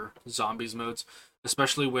older Zombies modes,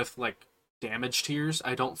 especially with like damage tiers.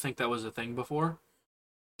 I don't think that was a thing before.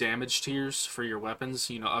 Damage tiers for your weapons,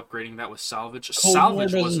 you know, upgrading that with salvage. Cold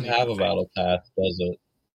Salvage War wasn't doesn't have even a a thing. battle pass, does it?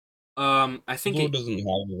 I think Cold War it, doesn't have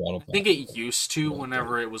a battle I pass. think it used to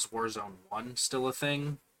whenever it was Warzone 1 still a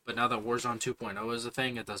thing, but now that Warzone 2.0 is a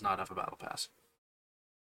thing, it does not have a battle pass.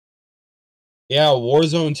 Yeah,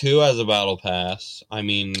 Warzone 2 has a battle pass. I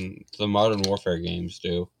mean, the Modern Warfare games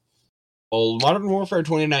do. Well, Modern Warfare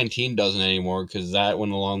 2019 doesn't anymore because that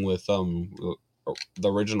went along with the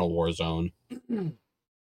original Warzone.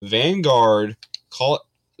 Vanguard,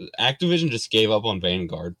 Activision just gave up on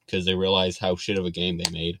Vanguard because they realized how shit of a game they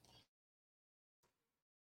made.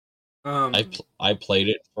 I played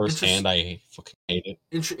it firsthand. I fucking hate it.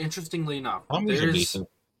 Interestingly enough, Zombies are decent.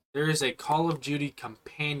 there is a Call of Duty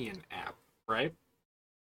companion app, right?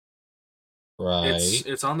 Right.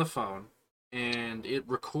 It's on the phone, and it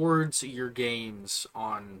records your games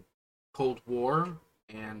on Cold War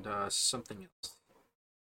and something else.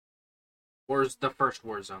 War's the first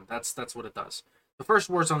Warzone. That's what it does. The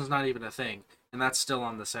first Warzone is not even a thing, and that's still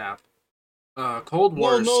on this app. Cold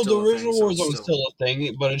War is No, the still a original thing, Warzone's still a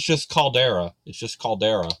thing, but it's just Caldera. It's just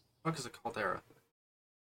Caldera. What is it Caldera?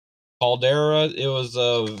 Caldera, it was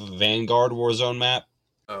a Vanguard Warzone map.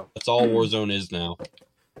 Oh. That's all Warzone is now.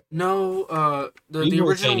 No, the ain't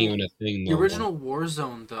original even a thing the no more. original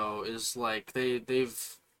Warzone though is like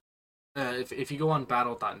they've if you go on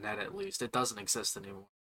battle.net at least, it doesn't exist anymore.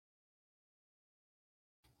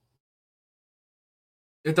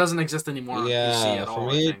 It doesn't exist anymore on PC at all,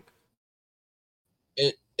 I think.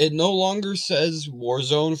 It no longer says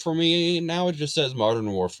Warzone for me now. It just says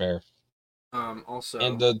Modern Warfare. Also,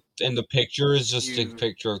 and the picture is just a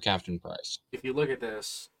picture of Captain Price. If you look at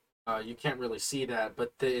this, you can't really see that,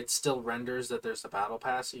 but it still renders that there's a battle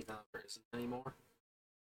pass, even though there isn't anymore.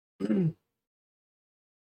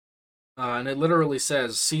 And it literally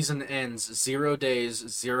says season ends 0 days,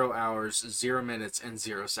 0 hours, 0 minutes, and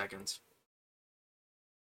 0 seconds.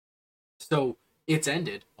 So it's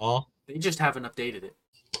ended. They just haven't updated it.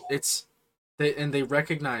 They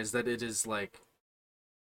recognize that it is like.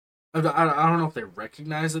 I don't know if they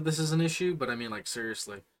recognize that this is an issue, but I mean, like,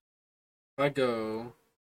 seriously. If I go,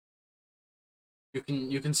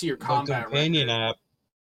 you can see your combat companion record. app.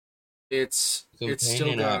 It's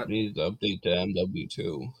still got. App needs to update to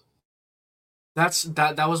MW2.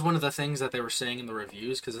 That was one of the things that they were saying in the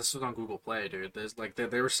reviews, because this was on Google Play, dude. There's like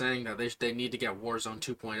they were saying that they need to get Warzone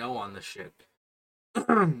 2.0 on this shit.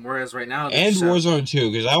 Whereas right now, and Warzone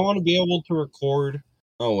 2, because I want to be able to record.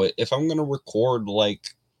 Oh, if I'm gonna record like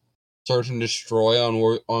Search and Destroy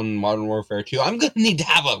on Modern Warfare 2, I'm gonna need to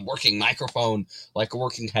have a working microphone, like a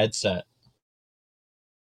working headset.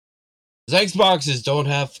 Because Xboxes don't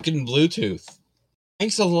have fucking Bluetooth.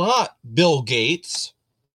 Thanks a lot, Bill Gates.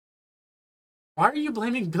 Why are you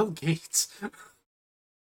blaming Bill Gates?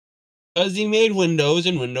 Because he made Windows,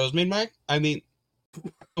 and Windows made he made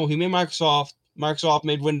Microsoft. Microsoft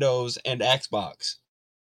made Windows and Xbox.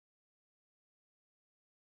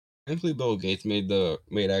 Thankfully, Bill Gates made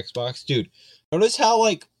Xbox. Dude, notice how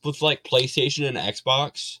like with like PlayStation and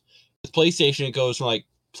Xbox, with PlayStation it goes from like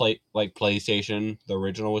PlayStation, the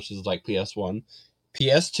original, which is like PS1,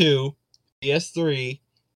 PS2, PS3,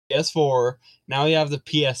 PS4. Now you have the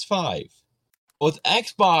PS5. With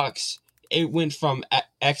Xbox, it went from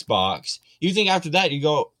Xbox. You think after that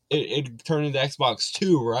it turned into Xbox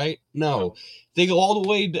 2, right? No. They go all the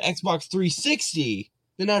way to Xbox 360.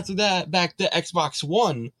 Then after that, back to Xbox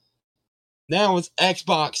One. Now it's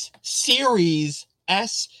Xbox Series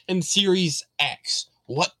S and Series X.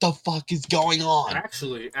 What the fuck is going on?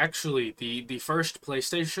 Actually, the first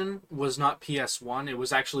PlayStation was not PS1. It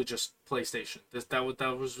was actually just PlayStation. That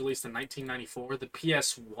was released in 1994. The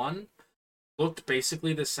PS1 looked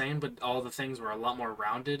basically the same, but all the things were a lot more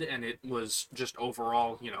rounded, and it was just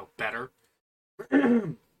overall, better.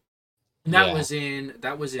 And that was in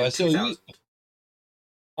But still, 2000.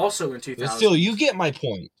 Also in but 2000. still, you get my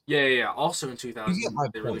point. Yeah. Also in You get 2000, my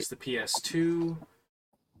they point. released the PS2.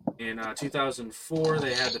 In 2004,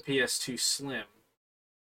 they had the PS2 Slim.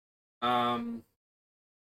 The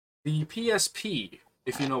PSP,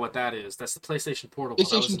 if you know what that is, that's the PlayStation Portable.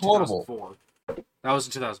 That was in PlayStation Portable. 2004. That was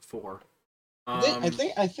in 2004. I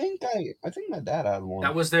think my dad had one.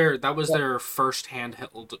 That was their first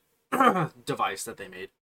handheld device that they made.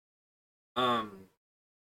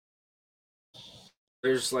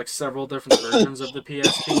 There's like several different versions of the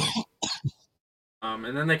PSP.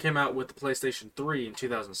 And then they came out with the PlayStation 3 in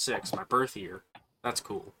 2006, my birth year. That's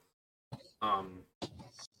cool.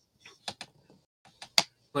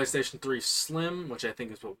 PlayStation 3 Slim, which I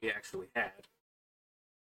think is what we actually had.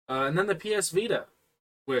 And then the PS Vita,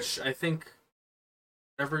 which I think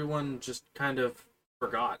everyone just kind of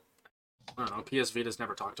forgot. I don't know, PS Vita's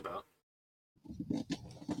never talked about.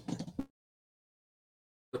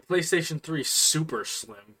 The PlayStation 3 Super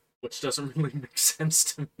Slim, which doesn't really make sense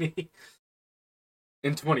to me,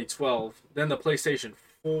 in 2012. Then the PlayStation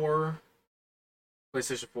 4,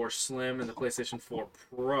 PlayStation 4 Slim, and the PlayStation 4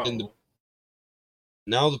 Pro.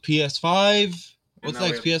 Now the PS5. What's now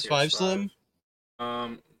we next? have the PS5 Slim?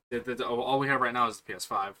 All we have right now is the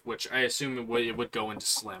PS5, which I assume it would go into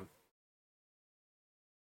Slim.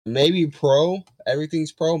 Maybe Pro.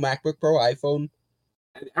 Everything's Pro. MacBook Pro, iPhone.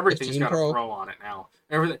 Everything's got Pro. a Pro on it now.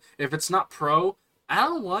 Everything. If it's not Pro, I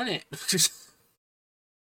don't want it.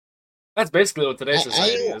 That's basically what today's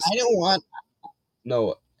society is. I don't want.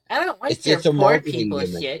 No. I don't want it's a marketing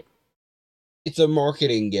gimmick. Shit. It's a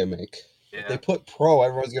marketing gimmick. Yeah. If they put Pro,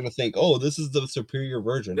 everyone's gonna think, "Oh, this is the superior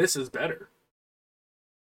version. This is better."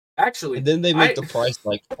 Actually, and then they make the price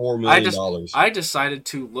like $4 million. I decided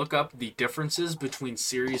to look up the differences between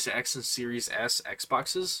Series X and Series S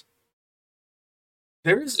Xboxes.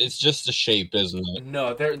 It's just the shape, isn't it?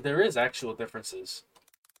 No, there is actual differences.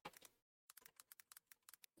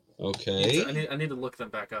 Okay. I need to look them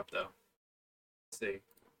back up though. Let's see.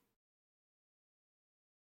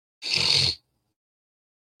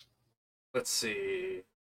 Let's see.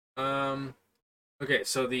 Okay,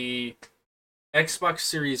 so the Xbox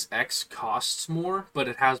Series X costs more, but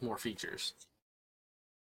it has more features.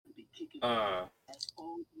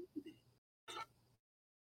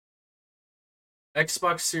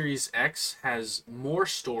 Xbox Series X has more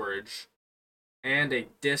storage and a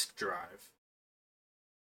disk drive,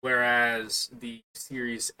 whereas the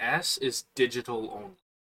Series S is digital only.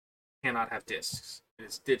 Cannot have discs. It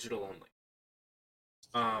is digital only.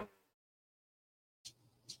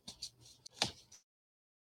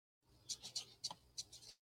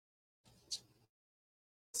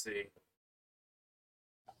 Let's see.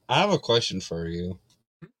 I have a question for you.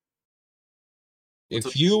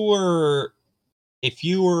 If you were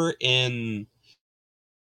in,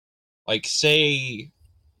 like, say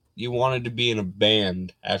you wanted to be in a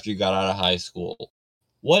band after you got out of high school,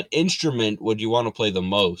 what instrument would you want to play the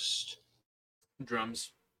most?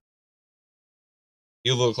 Drums.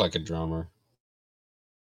 You look like a drummer.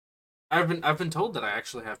 I've been told that I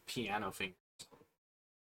actually have piano fingers.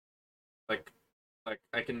 Like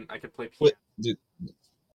I can play piano.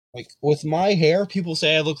 Like with my hair, people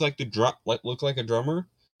say I look like a drummer.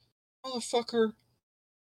 Motherfucker.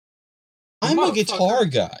 I'm a guitar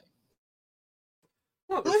guy.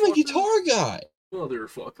 I'm a guitar guy.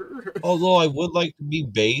 Motherfucker. Although I would like to be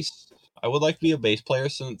bass. I would like to be a bass player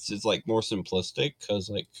since it's like more simplistic, because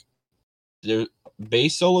like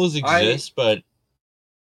bass solos exist, but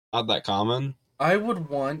not that common. I would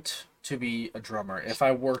want to be a drummer if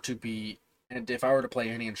I were to play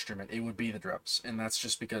any instrument. It would be the drums, and that's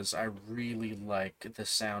just because I really like the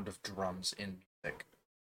sound of drums in music.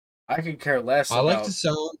 I could care less about the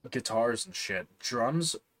sound. Guitars and shit.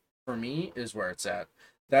 Drums, for me, is where it's at.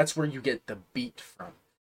 That's where you get the beat from.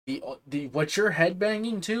 The what you're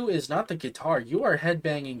headbanging to is not the guitar. You are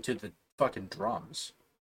headbanging to the fucking drums.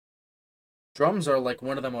 Drums are like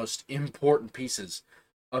one of the most important pieces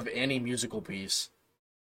of any musical piece,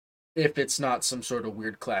 if it's not some sort of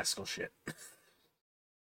weird classical shit.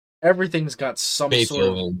 Everything's got some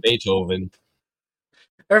Beethoven.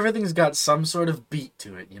 Everything's got some sort of beat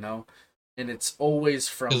to it, you know? And it's always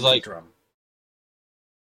from the drum.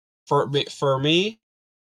 For me,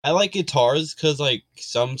 I like guitars because, like,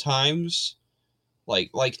 sometimes,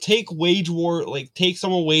 like take Wage War, like, take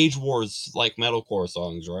some of Wage War's, like, metalcore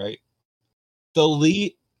songs, right? The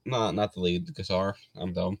lead, not the lead, the guitar,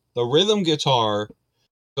 I'm dumb. The rhythm guitar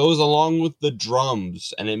goes along with the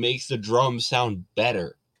drums, and it makes the drums sound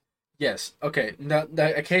better. Yes, okay. Now,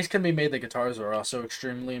 a case can be made that guitars are also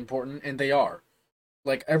extremely important, and they are.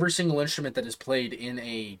 like every single instrument that is played in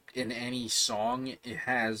any song, it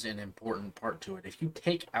has an important part to it. If you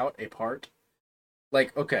take out a part,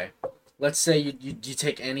 like okay, let's say you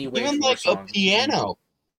take any Wage Even War like a song, piano.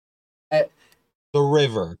 Uh, The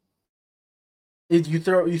River.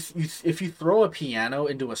 if you throw a piano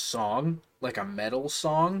into a song, like a metal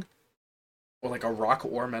song, or like a rock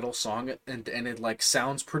or metal song, and it like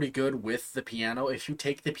sounds pretty good with the piano, if you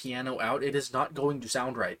take the piano out, it is not going to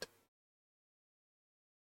sound right.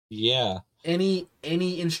 Yeah. Any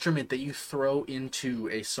instrument that you throw into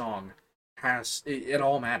a song it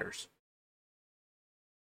all matters.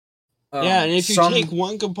 Yeah, and if you take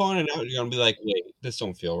one component out, you're gonna be like, wait, this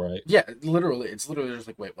don't feel right. Yeah, literally, it's literally just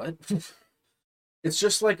like, wait, what? It's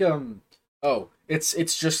just like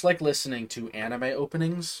it's just like listening to anime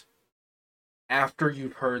openings after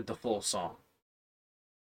you've heard the full song.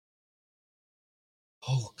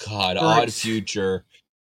 Oh god, Odd Future.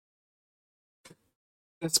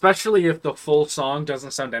 Especially if the full song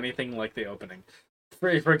doesn't sound anything like the opening.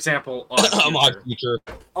 For example, Odd Future.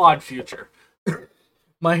 Odd Future.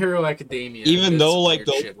 My Hero Academia. Even though like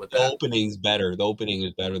the opening's better, the opening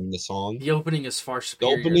is better than the song. The opening is far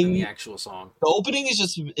superior than the actual song. The opening is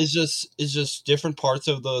just different parts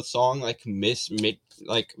of the song like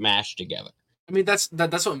mashed together. I mean that's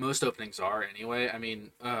what most openings are anyway. I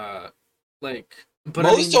mean, like but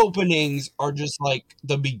most openings are just like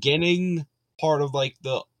the beginning part of like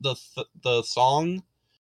the song,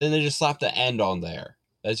 then they just slap the end on there.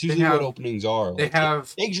 That's usually what openings are. They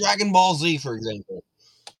have take Dragon Ball Z for example.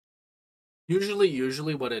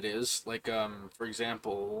 Usually what it is, like for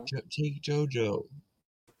example, take JoJo's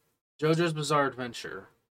Bizarre Adventure.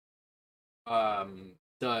 They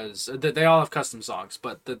all have custom songs,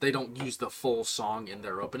 but they don't use the full song in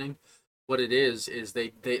their opening. What it is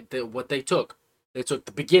they took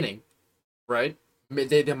the beginning, right?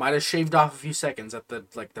 They might have shaved off a few seconds at the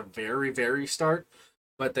very very start,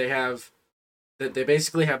 but they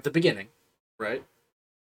basically have the beginning, right?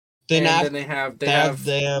 Then they have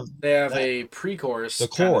a pre-chorus, the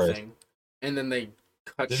chorus, kind of thing, and then they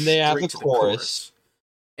cut. Then they have the chorus,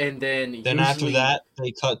 and then after that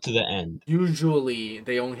they cut to the end. Usually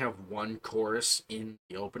they only have one chorus in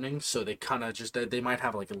the opening, so they kind of just they might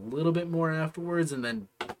have like a little bit more afterwards, and then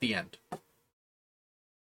the end.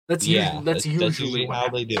 That's usually how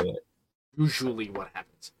they do it. Usually what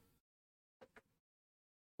happens.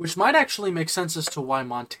 Which might actually make sense as to why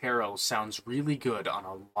Montero sounds really good on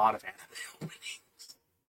a lot of anime openings.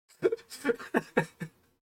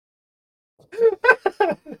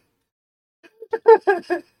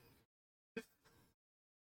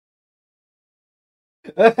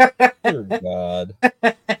 Oh God.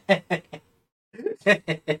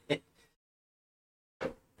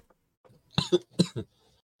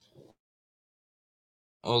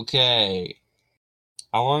 Okay.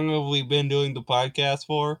 How long have we been doing the podcast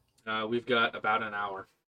for? We've got about an hour.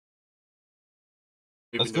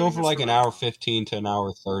 Let's go for like an hour 15 to an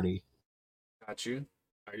hour 30. Got you.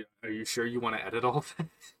 Are you sure you want to edit all that?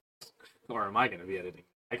 Or am I going to be editing?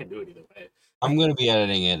 I can do it either way. I'm going to be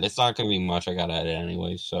editing it. It's not going to be much I got to edit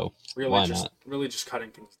anyway, so why not? Really just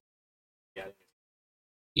cutting things.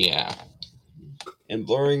 Yeah. And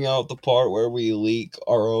blurring out the part where we leak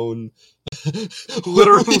our own...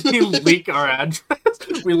 literally leak our address.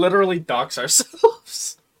 We literally dox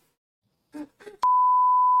ourselves. No.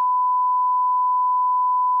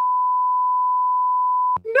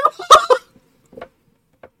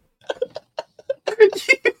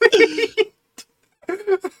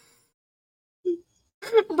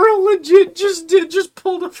 Bro, legit just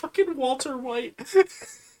pulled a fucking Walter White.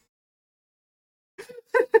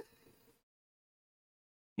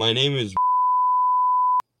 My name is...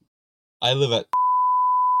 I live at...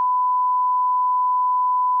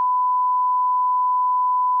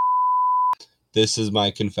 This is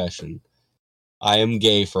my confession. I am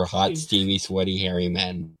gay for hot, steamy, sweaty, hairy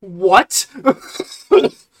men. What?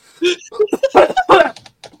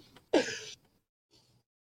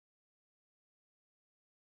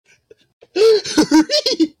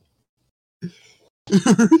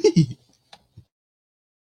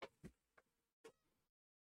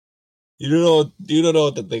 You don't know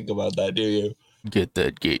what to think about that, do you? Get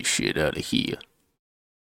that gay shit out of here.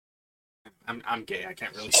 I'm gay. I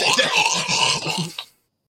can't really say that.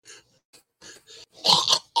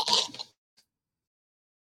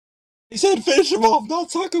 He said finish him off,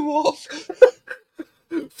 not suck him off.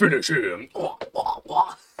 Finish him. Oh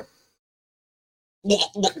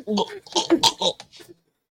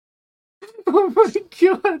my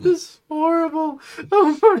god, this is horrible.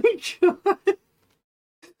 Oh my god.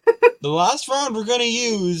 The last round we're gonna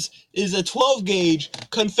use is a 12 gauge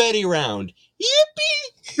confetti round.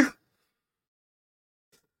 Yippee!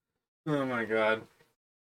 Oh my god.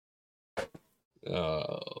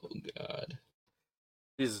 Oh god.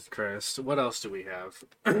 Jesus Christ. What else do we have?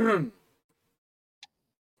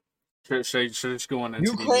 should I just go on NTD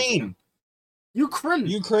News again? Ukraine!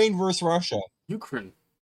 Ukraine versus Russia. Ukraine.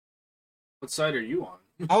 What side are you on?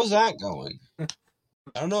 How's that going? I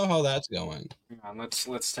don't know how that's going. Hang on,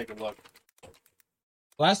 let's take a look.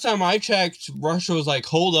 Last time I checked, Russia was like,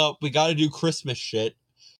 hold up, we gotta do Christmas shit.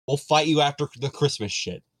 We'll fight you after the Christmas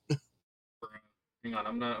shit. Hang on,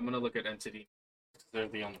 I'm gonna look at NTD. They're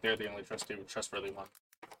the only trustworthy one.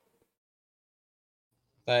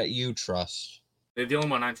 That you trust. They're the only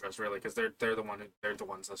one I trust, really, because they're the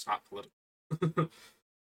ones that's not political.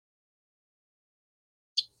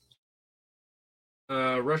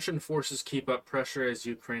 Russian forces keep up pressure as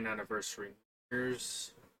Ukraine anniversary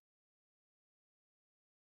nears.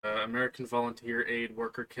 American volunteer aid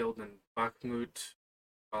worker killed in Bakhmut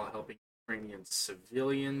while helping Ukrainian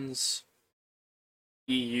civilians.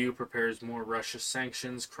 EU prepares more Russia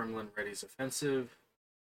sanctions. Kremlin readies offensive.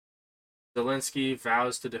 Zelensky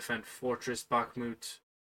vows to defend Fortress Bakhmut.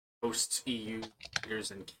 Hosts EU leaders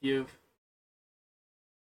in Kiev.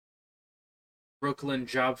 Brooklyn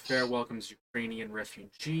Job Fair welcomes Ukrainian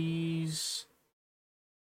refugees.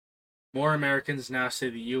 More Americans now say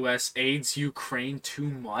the U.S. aids Ukraine too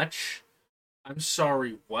much. I'm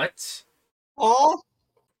sorry, what? Oh?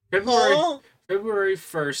 February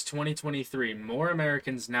 1st, 2023. More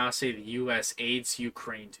Americans now say the U.S. aids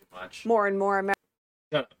Ukraine too much. More and more Americans.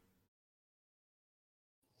 Shut up.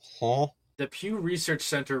 Huh? The Pew Research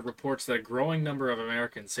Center reports that a growing number of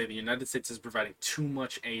Americans say the United States is providing too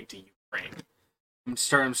much aid to Ukraine. I'm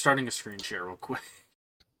starting a screen share real quick.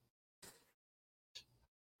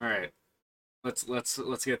 All right, let's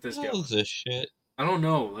get this What going. is this shit? I don't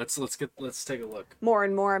know. Let's take a look. More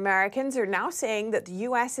and more Americans are now saying that the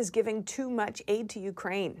U.S. is giving too much aid to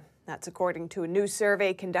Ukraine. That's according to a new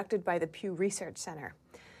survey conducted by the Pew Research Center.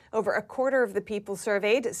 Over a quarter of the people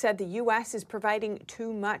surveyed said the U.S. is providing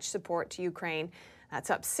too much support to Ukraine.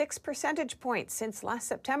 That's up 6 percentage points since last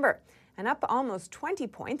September and up almost 20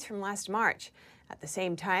 points from last March. At the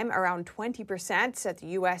same time, around 20% said the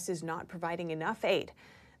U.S. is not providing enough aid.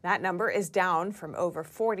 That number is down from over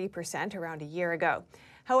 40% around a year ago.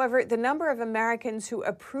 However, the number of Americans who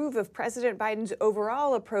approve of President Biden's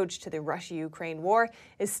overall approach to the Russia-Ukraine war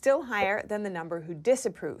is still higher than the number who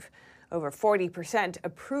disapprove. Over 40%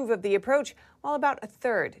 approve of the approach, while about a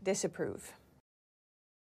third disapprove.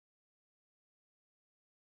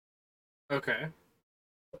 Okay.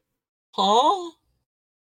 Huh?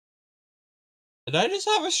 Did I just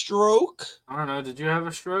have a stroke? I don't know. Did you have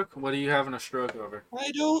a stroke? What are you having a stroke over?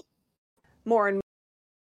 I don't. More and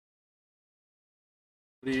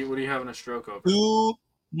What are you having a stroke over? Too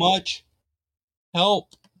much help.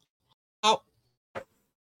 Ow.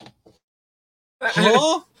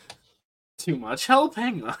 Huh? Too much help?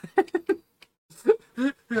 Hang on.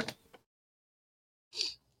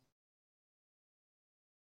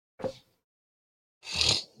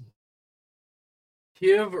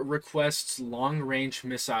 Kiev requests long-range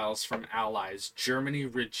missiles from allies. Germany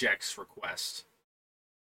rejects request.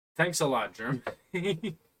 Thanks a lot,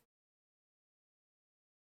 Germany.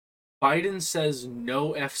 Biden says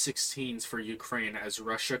no F-16s for Ukraine as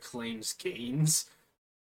Russia claims gains.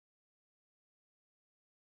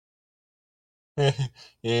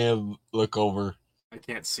 Yeah, look over. I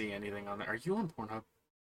can't see anything on there. Are you on Pornhub?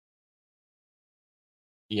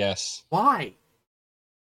 Yes. Why?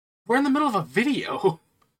 We're in the middle of a video.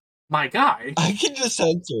 My guy. I can just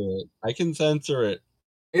censor it. I can censor it.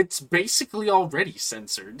 It's basically already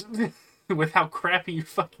censored with how crappy your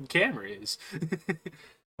fucking camera is.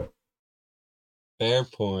 Fair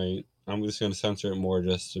point. I'm just going to censor it more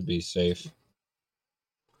just to be safe.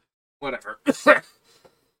 Whatever.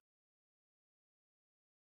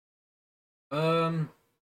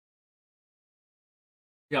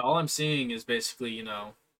 Yeah, all I'm seeing is basically,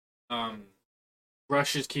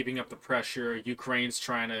 Russia's keeping up the pressure, Ukraine's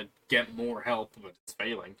trying to get more help, but it's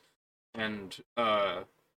failing. And the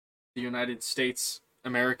United States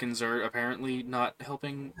Americans are apparently not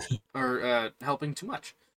helping or helping too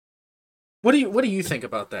much. What do you think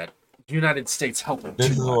about that? United States helping This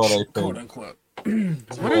too is much, what I think. quote unquote.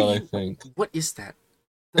 What I think. What is that?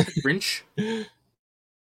 Is that a Grinch?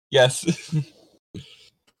 Yes.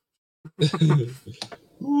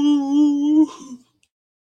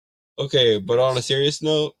 Okay, but on a serious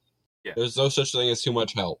note, Yeah. there's no such thing as too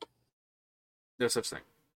much help. No such thing.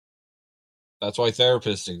 That's why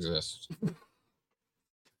therapists exist.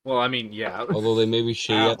 Well, I mean, yeah. Although they may be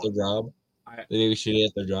shitty Ow. at their job. They may be shitty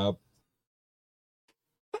at their job.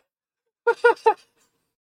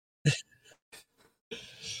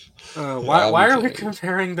 Why are we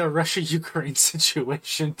comparing the Russia-Ukraine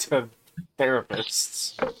situation to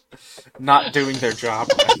therapists not doing their job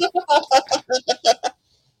right?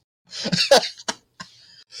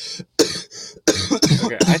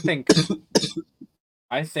 Okay,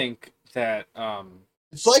 I think that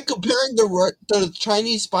It's like comparing the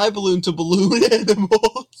Chinese spy balloon to balloon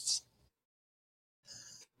animals.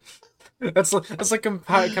 That's like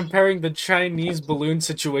comparing the Chinese balloon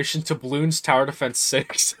situation to Bloons Tower Defense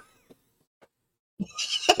 6.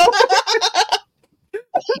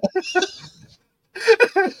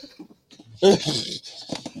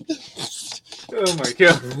 Oh my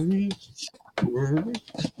god.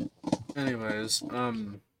 Anyways,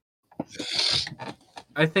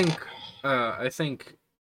 I think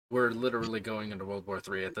we're literally going into World War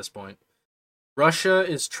III at this point. Russia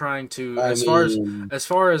is trying to, as far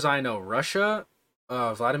as I know, Russia,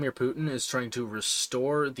 Vladimir Putin is trying to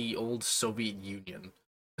restore the old Soviet Union.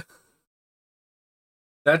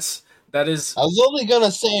 That is. I was only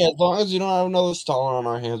gonna say, as long as you don't have another Stalin on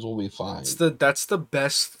our hands, we'll be fine. That's the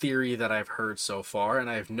best theory that I've heard so far, and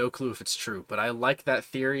I have no clue if it's true, but I like that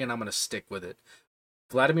theory, and I'm gonna stick with it.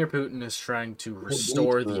 Vladimir Putin is trying to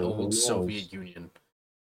restore the old Soviet Union.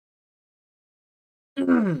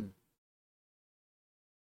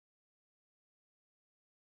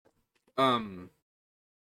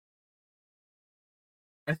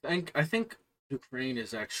 I think Ukraine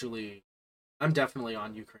is actually. I'm definitely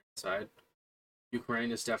on Ukraine's side.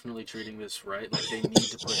 Ukraine is definitely treating this right. Like, they need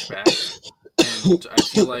to push back, and I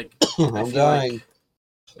feel like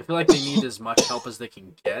they need as much help as they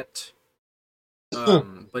can get.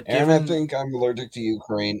 But and I think I'm allergic to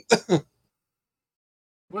Ukraine.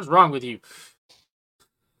 What's wrong with you?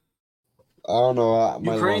 I don't know.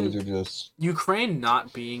 My lungs are just. Ukraine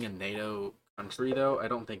not being a NATO country, though, I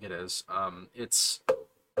don't think it is. It's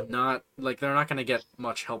not like they're not going to get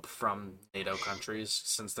much help from NATO countries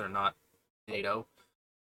since they're not NATO.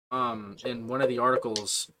 In one of the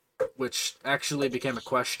articles, which actually became a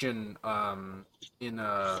question,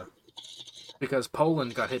 because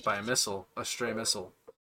Poland got hit by a stray missile,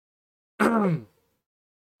 and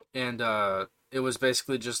it was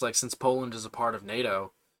basically just like, since Poland is a part of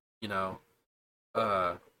NATO, you know,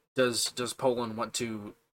 does Poland want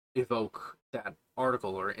to evoke that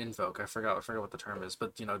article or invoke? I forgot what the term is,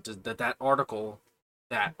 but that article,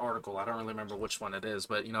 I don't really remember which one it is,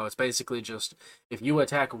 but it's basically just, if you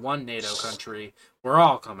attack one NATO country, we're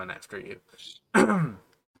all coming after you.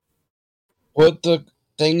 Put the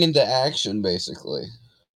thing into action, basically.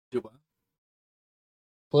 Do what?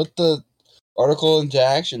 Put the article into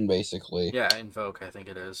action, basically. Yeah, invoke, I think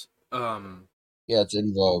it is. Yeah, it's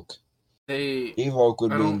invoke. Evoke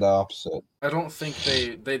would mean the opposite. I don't think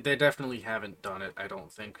they definitely haven't done it, I don't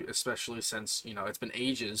think, especially since, it's been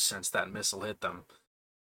ages since that missile hit them.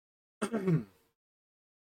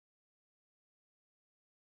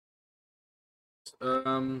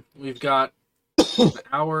 We've got an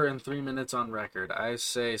hour and 3 minutes on record. I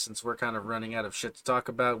say, since we're kind of running out of shit to talk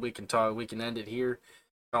about, we can end it here.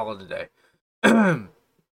 Call it a day.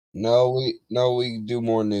 No, we do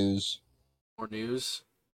more news. More news?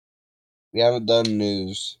 We haven't done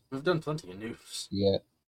news. We've done plenty of news. Yeah.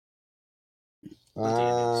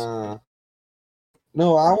 No,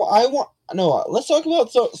 I want. No, let's talk about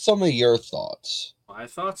some of your thoughts. My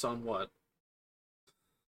thoughts on what?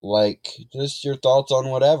 Like, just your thoughts on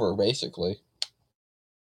whatever, basically.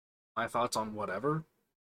 My thoughts on whatever?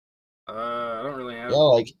 I don't really have... Yeah,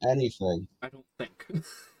 like anything. I don't think.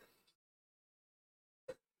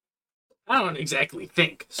 I don't exactly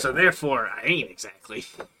think, so therefore I ain't exactly.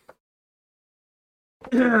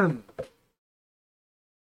 I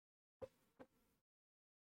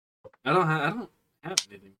don't have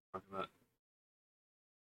anything to talk about.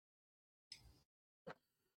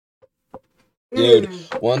 Dude,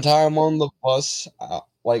 one time on the bus,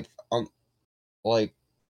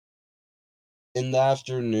 in the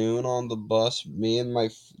afternoon on the bus, me and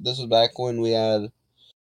this was back when we had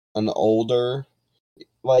an older,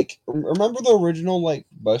 remember the original,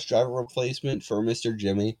 bus driver replacement for Mr.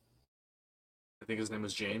 Jimmy? I think his name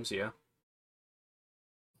was James, yeah.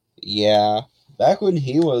 Yeah, back when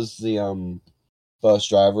he was the, bus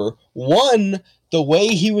driver, the way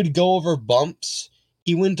he would go over bumps,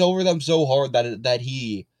 he went over them so hard that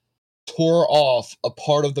he tore off a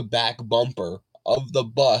part of the back bumper of the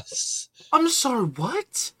bus. I'm sorry,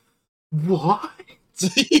 what? What?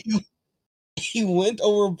 He went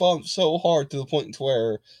over bumps so hard to the point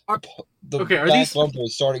where the back bumper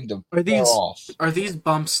is starting to tear off. Are these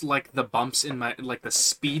bumps like the bumps in my, the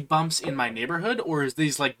speed bumps in my neighborhood, or is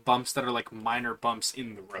these bumps that are minor bumps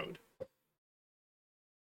in the road?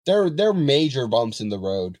 they're major bumps in the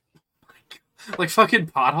road. Like fucking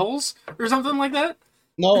potholes or something like that?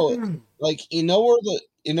 No, like you know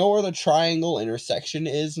where the triangle intersection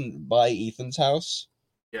is by Ethan's house?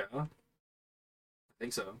 Yeah. I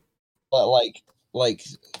think so. But like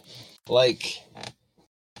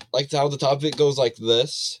how the top of it goes like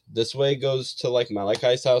this. This way goes to like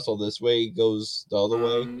Malachi's house, while this way goes the other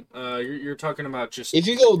way. You're talking about just if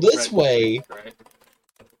you go this Red way, Creek, right?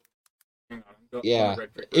 Hang on, I'm yeah. going to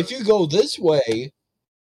Red Creek If Road. you go this way,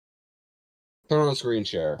 turn on screen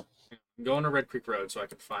share. I'm going to Red Creek Road so I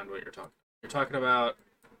can find what you're talking. You're talking about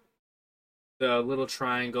the little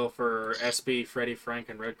triangle for SB, Freddie, Frank,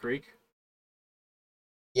 and Red Creek.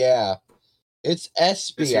 Yeah, it's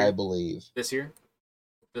This SB, here? I believe. This here,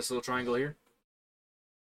 this little triangle here.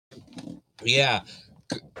 Yeah,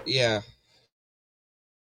 yeah.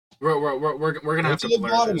 We're gonna have to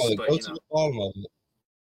blur this, but Go you to know. the bottom of it.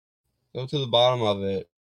 Go to the bottom of it.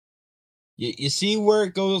 You see where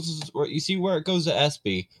it goes? You see where it goes to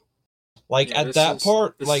SB? Like Yeah, at that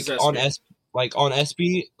part, this like is on SB. on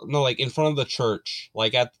SB, no, like in front of the church,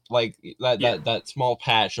 like at like that small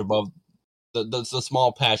patch above the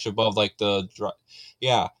small patch above like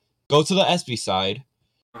yeah. Go to the SB side.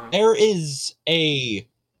 Uh-huh. There is the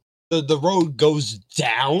road goes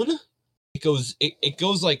down. It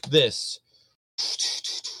goes like this.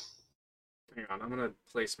 Hang on, I'm gonna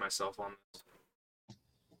place myself on this.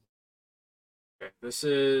 Okay, this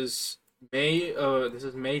is May. This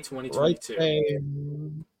is May 2022. Right there.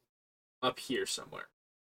 Up here somewhere.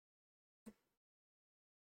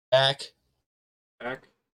 Back. Back.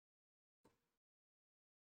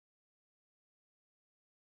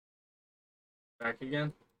 Back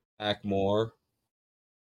again. Back more.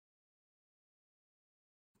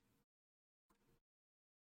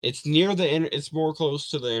 It's near it's more close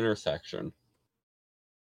to the intersection.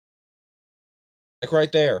 Like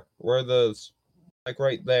right there, like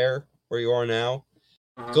right there, where you are now.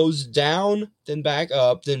 Uh-huh. Goes down, then back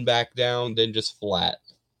up, then back down, then just flat.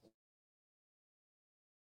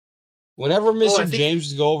 Whenever Mr. James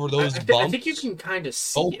would go over those bumps... I think you can kind of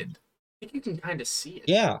see it. I think you can kind of see it.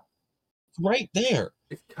 Yeah. It's right there.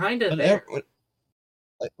 It's kind of there.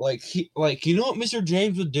 Like, you know what Mr.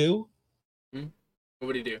 James would do? What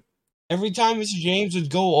would he do? Every time Mr. James would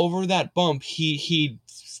go over that bump, he'd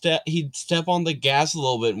step on the gas a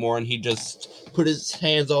little bit more, and he'd just put his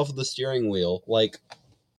hands off of the steering wheel, like...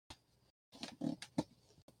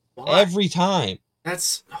 Why? Every time.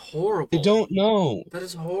 That's horrible. I don't know. That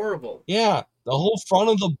is horrible. Yeah, the whole front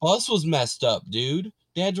of the bus was messed up, dude.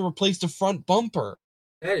 They had to replace the front bumper.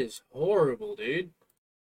 That is horrible, dude.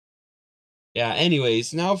 Yeah,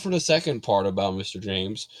 anyways, now for the second part about Mr.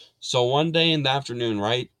 James. So one day in the afternoon,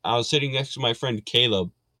 right, I was sitting next to my friend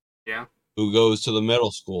Caleb. Yeah. Who goes to the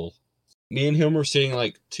middle school. Me and him were sitting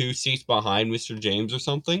like 2 seats behind Mr. James or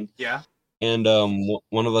something. Yeah. And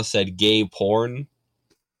one of us said gay porn.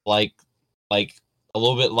 Like a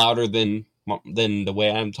little bit louder than the way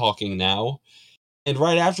I'm talking now. And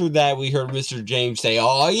right after that, we heard Mr. James say,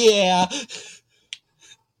 "Oh yeah."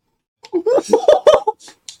 What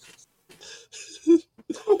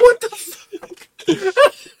the fuck?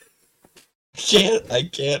 I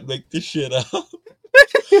can't make this shit up.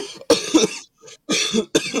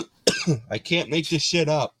 I can't make this shit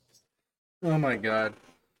up. Oh my god.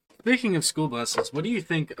 Speaking of school buses, what do you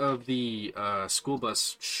think of the school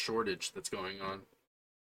bus shortage that's going on?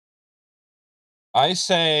 I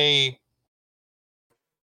say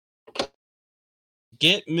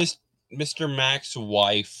get Mr. Mac's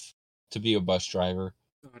wife to be a bus driver.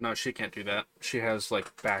 No, she can't do that. She has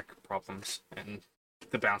like back problems, and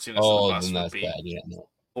the bounciness Oh, of the bus then would that's be bad. Yeah, no.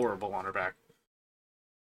 horrible on her back.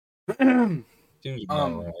 Seems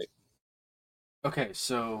about right. Okay,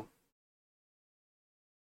 so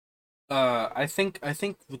I think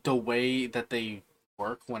the way that they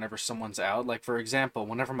work whenever someone's out, like for example,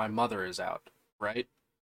 whenever my mother is out, right?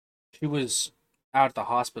 She was out at the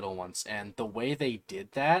hospital once, and the way they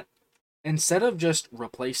did that, instead of just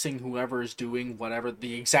replacing whoever is doing whatever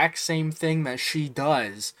the exact same thing that she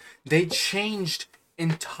does, they changed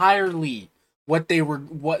entirely what the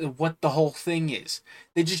whole thing is.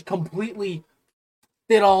 They just completely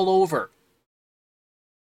did all over.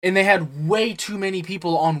 And they had way too many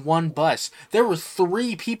people on one bus. There were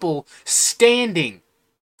 3 people standing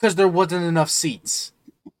because there wasn't enough seats.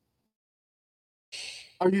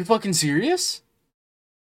 Are you fucking serious?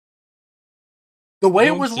 The way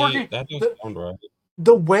it was working, that doesn't sound right.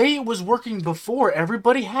 The way it was working before,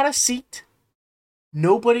 everybody had a seat.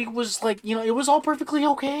 Nobody was like, it was all perfectly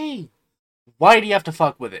okay. Why do you have to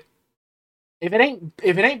fuck with it? If it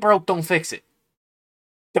ain't broke, don't fix it.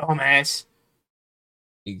 Dumbass.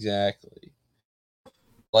 Exactly.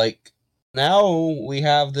 Like, now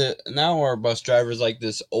our bus driver's like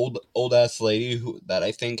this old ass lady that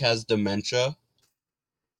I think has dementia.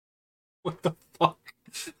 What the fuck?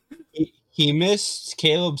 He missed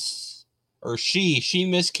she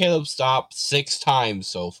missed Caleb's stop 6 times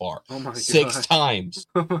so far. Oh my 6 god. times.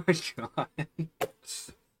 Oh my god.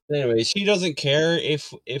 Anyway, she doesn't care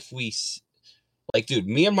if we like, dude,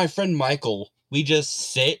 me and my friend Michael, we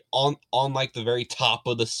just sit on like the very top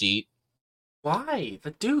of the seat. Why?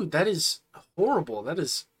 But dude, that is horrible. That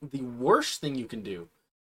is the worst thing you can do.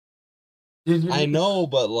 I know,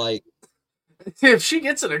 but like, if she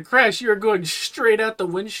gets in a crash, you're going straight out the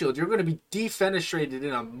windshield. You're going to be defenestrated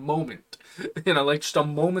in a moment. Like just a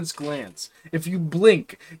moment's glance. If you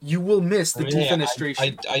blink, you will miss the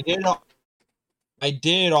defenestration. I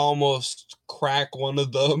did almost crack one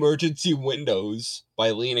of the emergency windows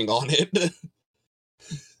by leaning on it.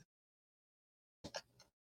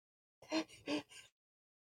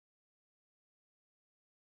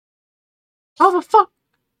 How the fuck?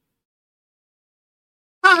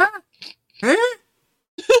 Huh?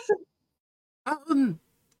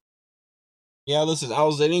 Yeah, listen, I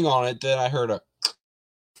was leaning on it, then I heard a...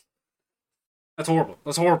 That's horrible.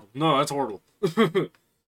 That's horrible. No, that's horrible.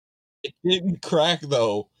 It didn't crack,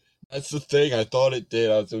 though. That's the thing. I thought it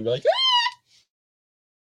did. I was gonna be like, ah!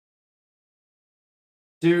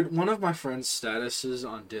 Dude, one of my friend's statuses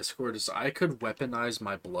on Discord is I could weaponize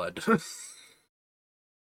my blood.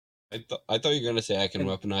 I thought you were gonna say I can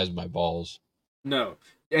weaponize my balls. No.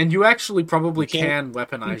 And you actually probably You can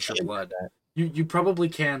weaponize your blood. You probably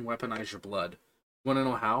can weaponize your blood. Want to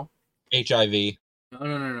know how? HIV.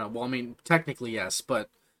 No. Well, I mean, technically yes, but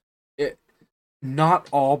not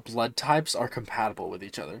all blood types are compatible with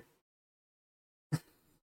each other.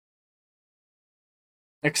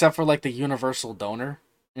 Except for like the universal donor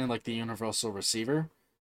and like the universal receiver.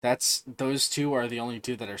 Those two are the only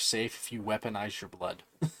two that are safe if you weaponize your blood.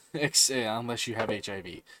 Unless you have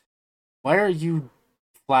HIV. Why are you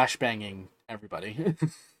flashbanging everybody?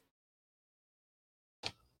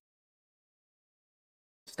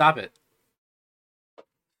 Stop it.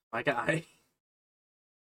 My guy.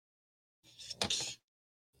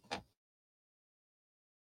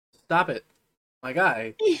 Stop it. My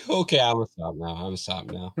guy. Okay, I'm gonna stop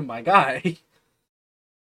now. My guy.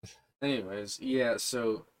 Anyways, yeah,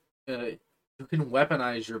 so you can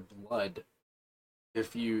weaponize your blood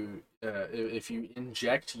if you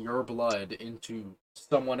inject your blood into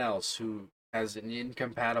someone else who has an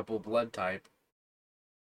incompatible blood type.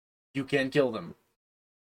 You can kill them.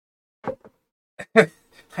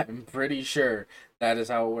 I'm pretty sure that is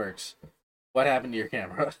how it works. What happened to your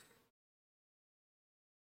camera?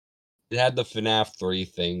 It had the FNAF 3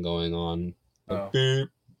 thing going on. Oh. Beep,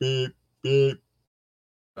 beep, beep.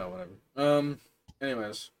 Oh, whatever.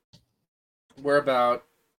 Anyways. We're about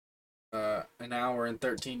an hour and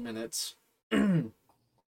 13 minutes. I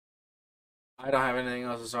don't have anything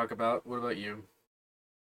else to talk about. What about you?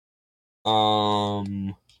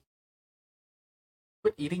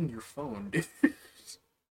 Quit eating your phone, dude.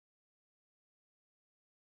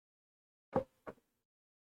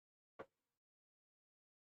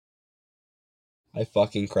 I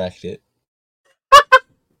fucking cracked it.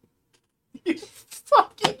 You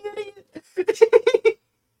fucking idiot!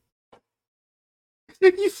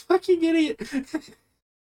 You fucking idiot!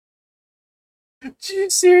 Did you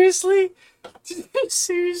seriously? Did you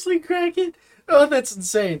seriously crack it? Oh, that's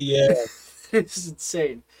insane. Yeah. It's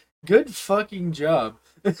insane. Good fucking job.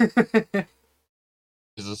 Is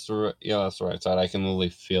this the right? Yeah, that's the right side. I can literally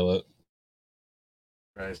feel it.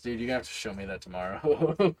 Right, dude, you're gonna have to show me that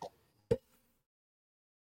tomorrow.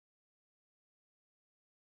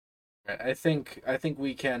 I think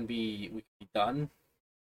we can be done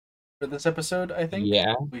for this episode, I think.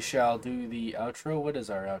 Yeah. We shall do the outro. What is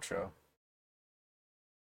our outro?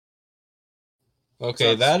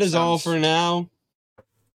 Okay, that is all for now.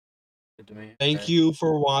 Good to me. Thank you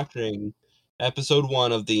for watching episode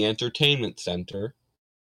 1 of the Entertainment Center.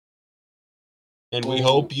 And we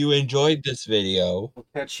hope you enjoyed this video. We'll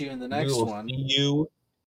catch you in the next one. We will see you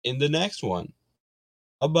in the next one.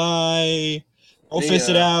 Bye-bye. Roll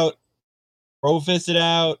fisted out. Roll fisted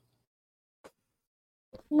out.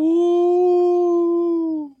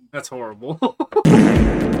 Woo! That's horrible.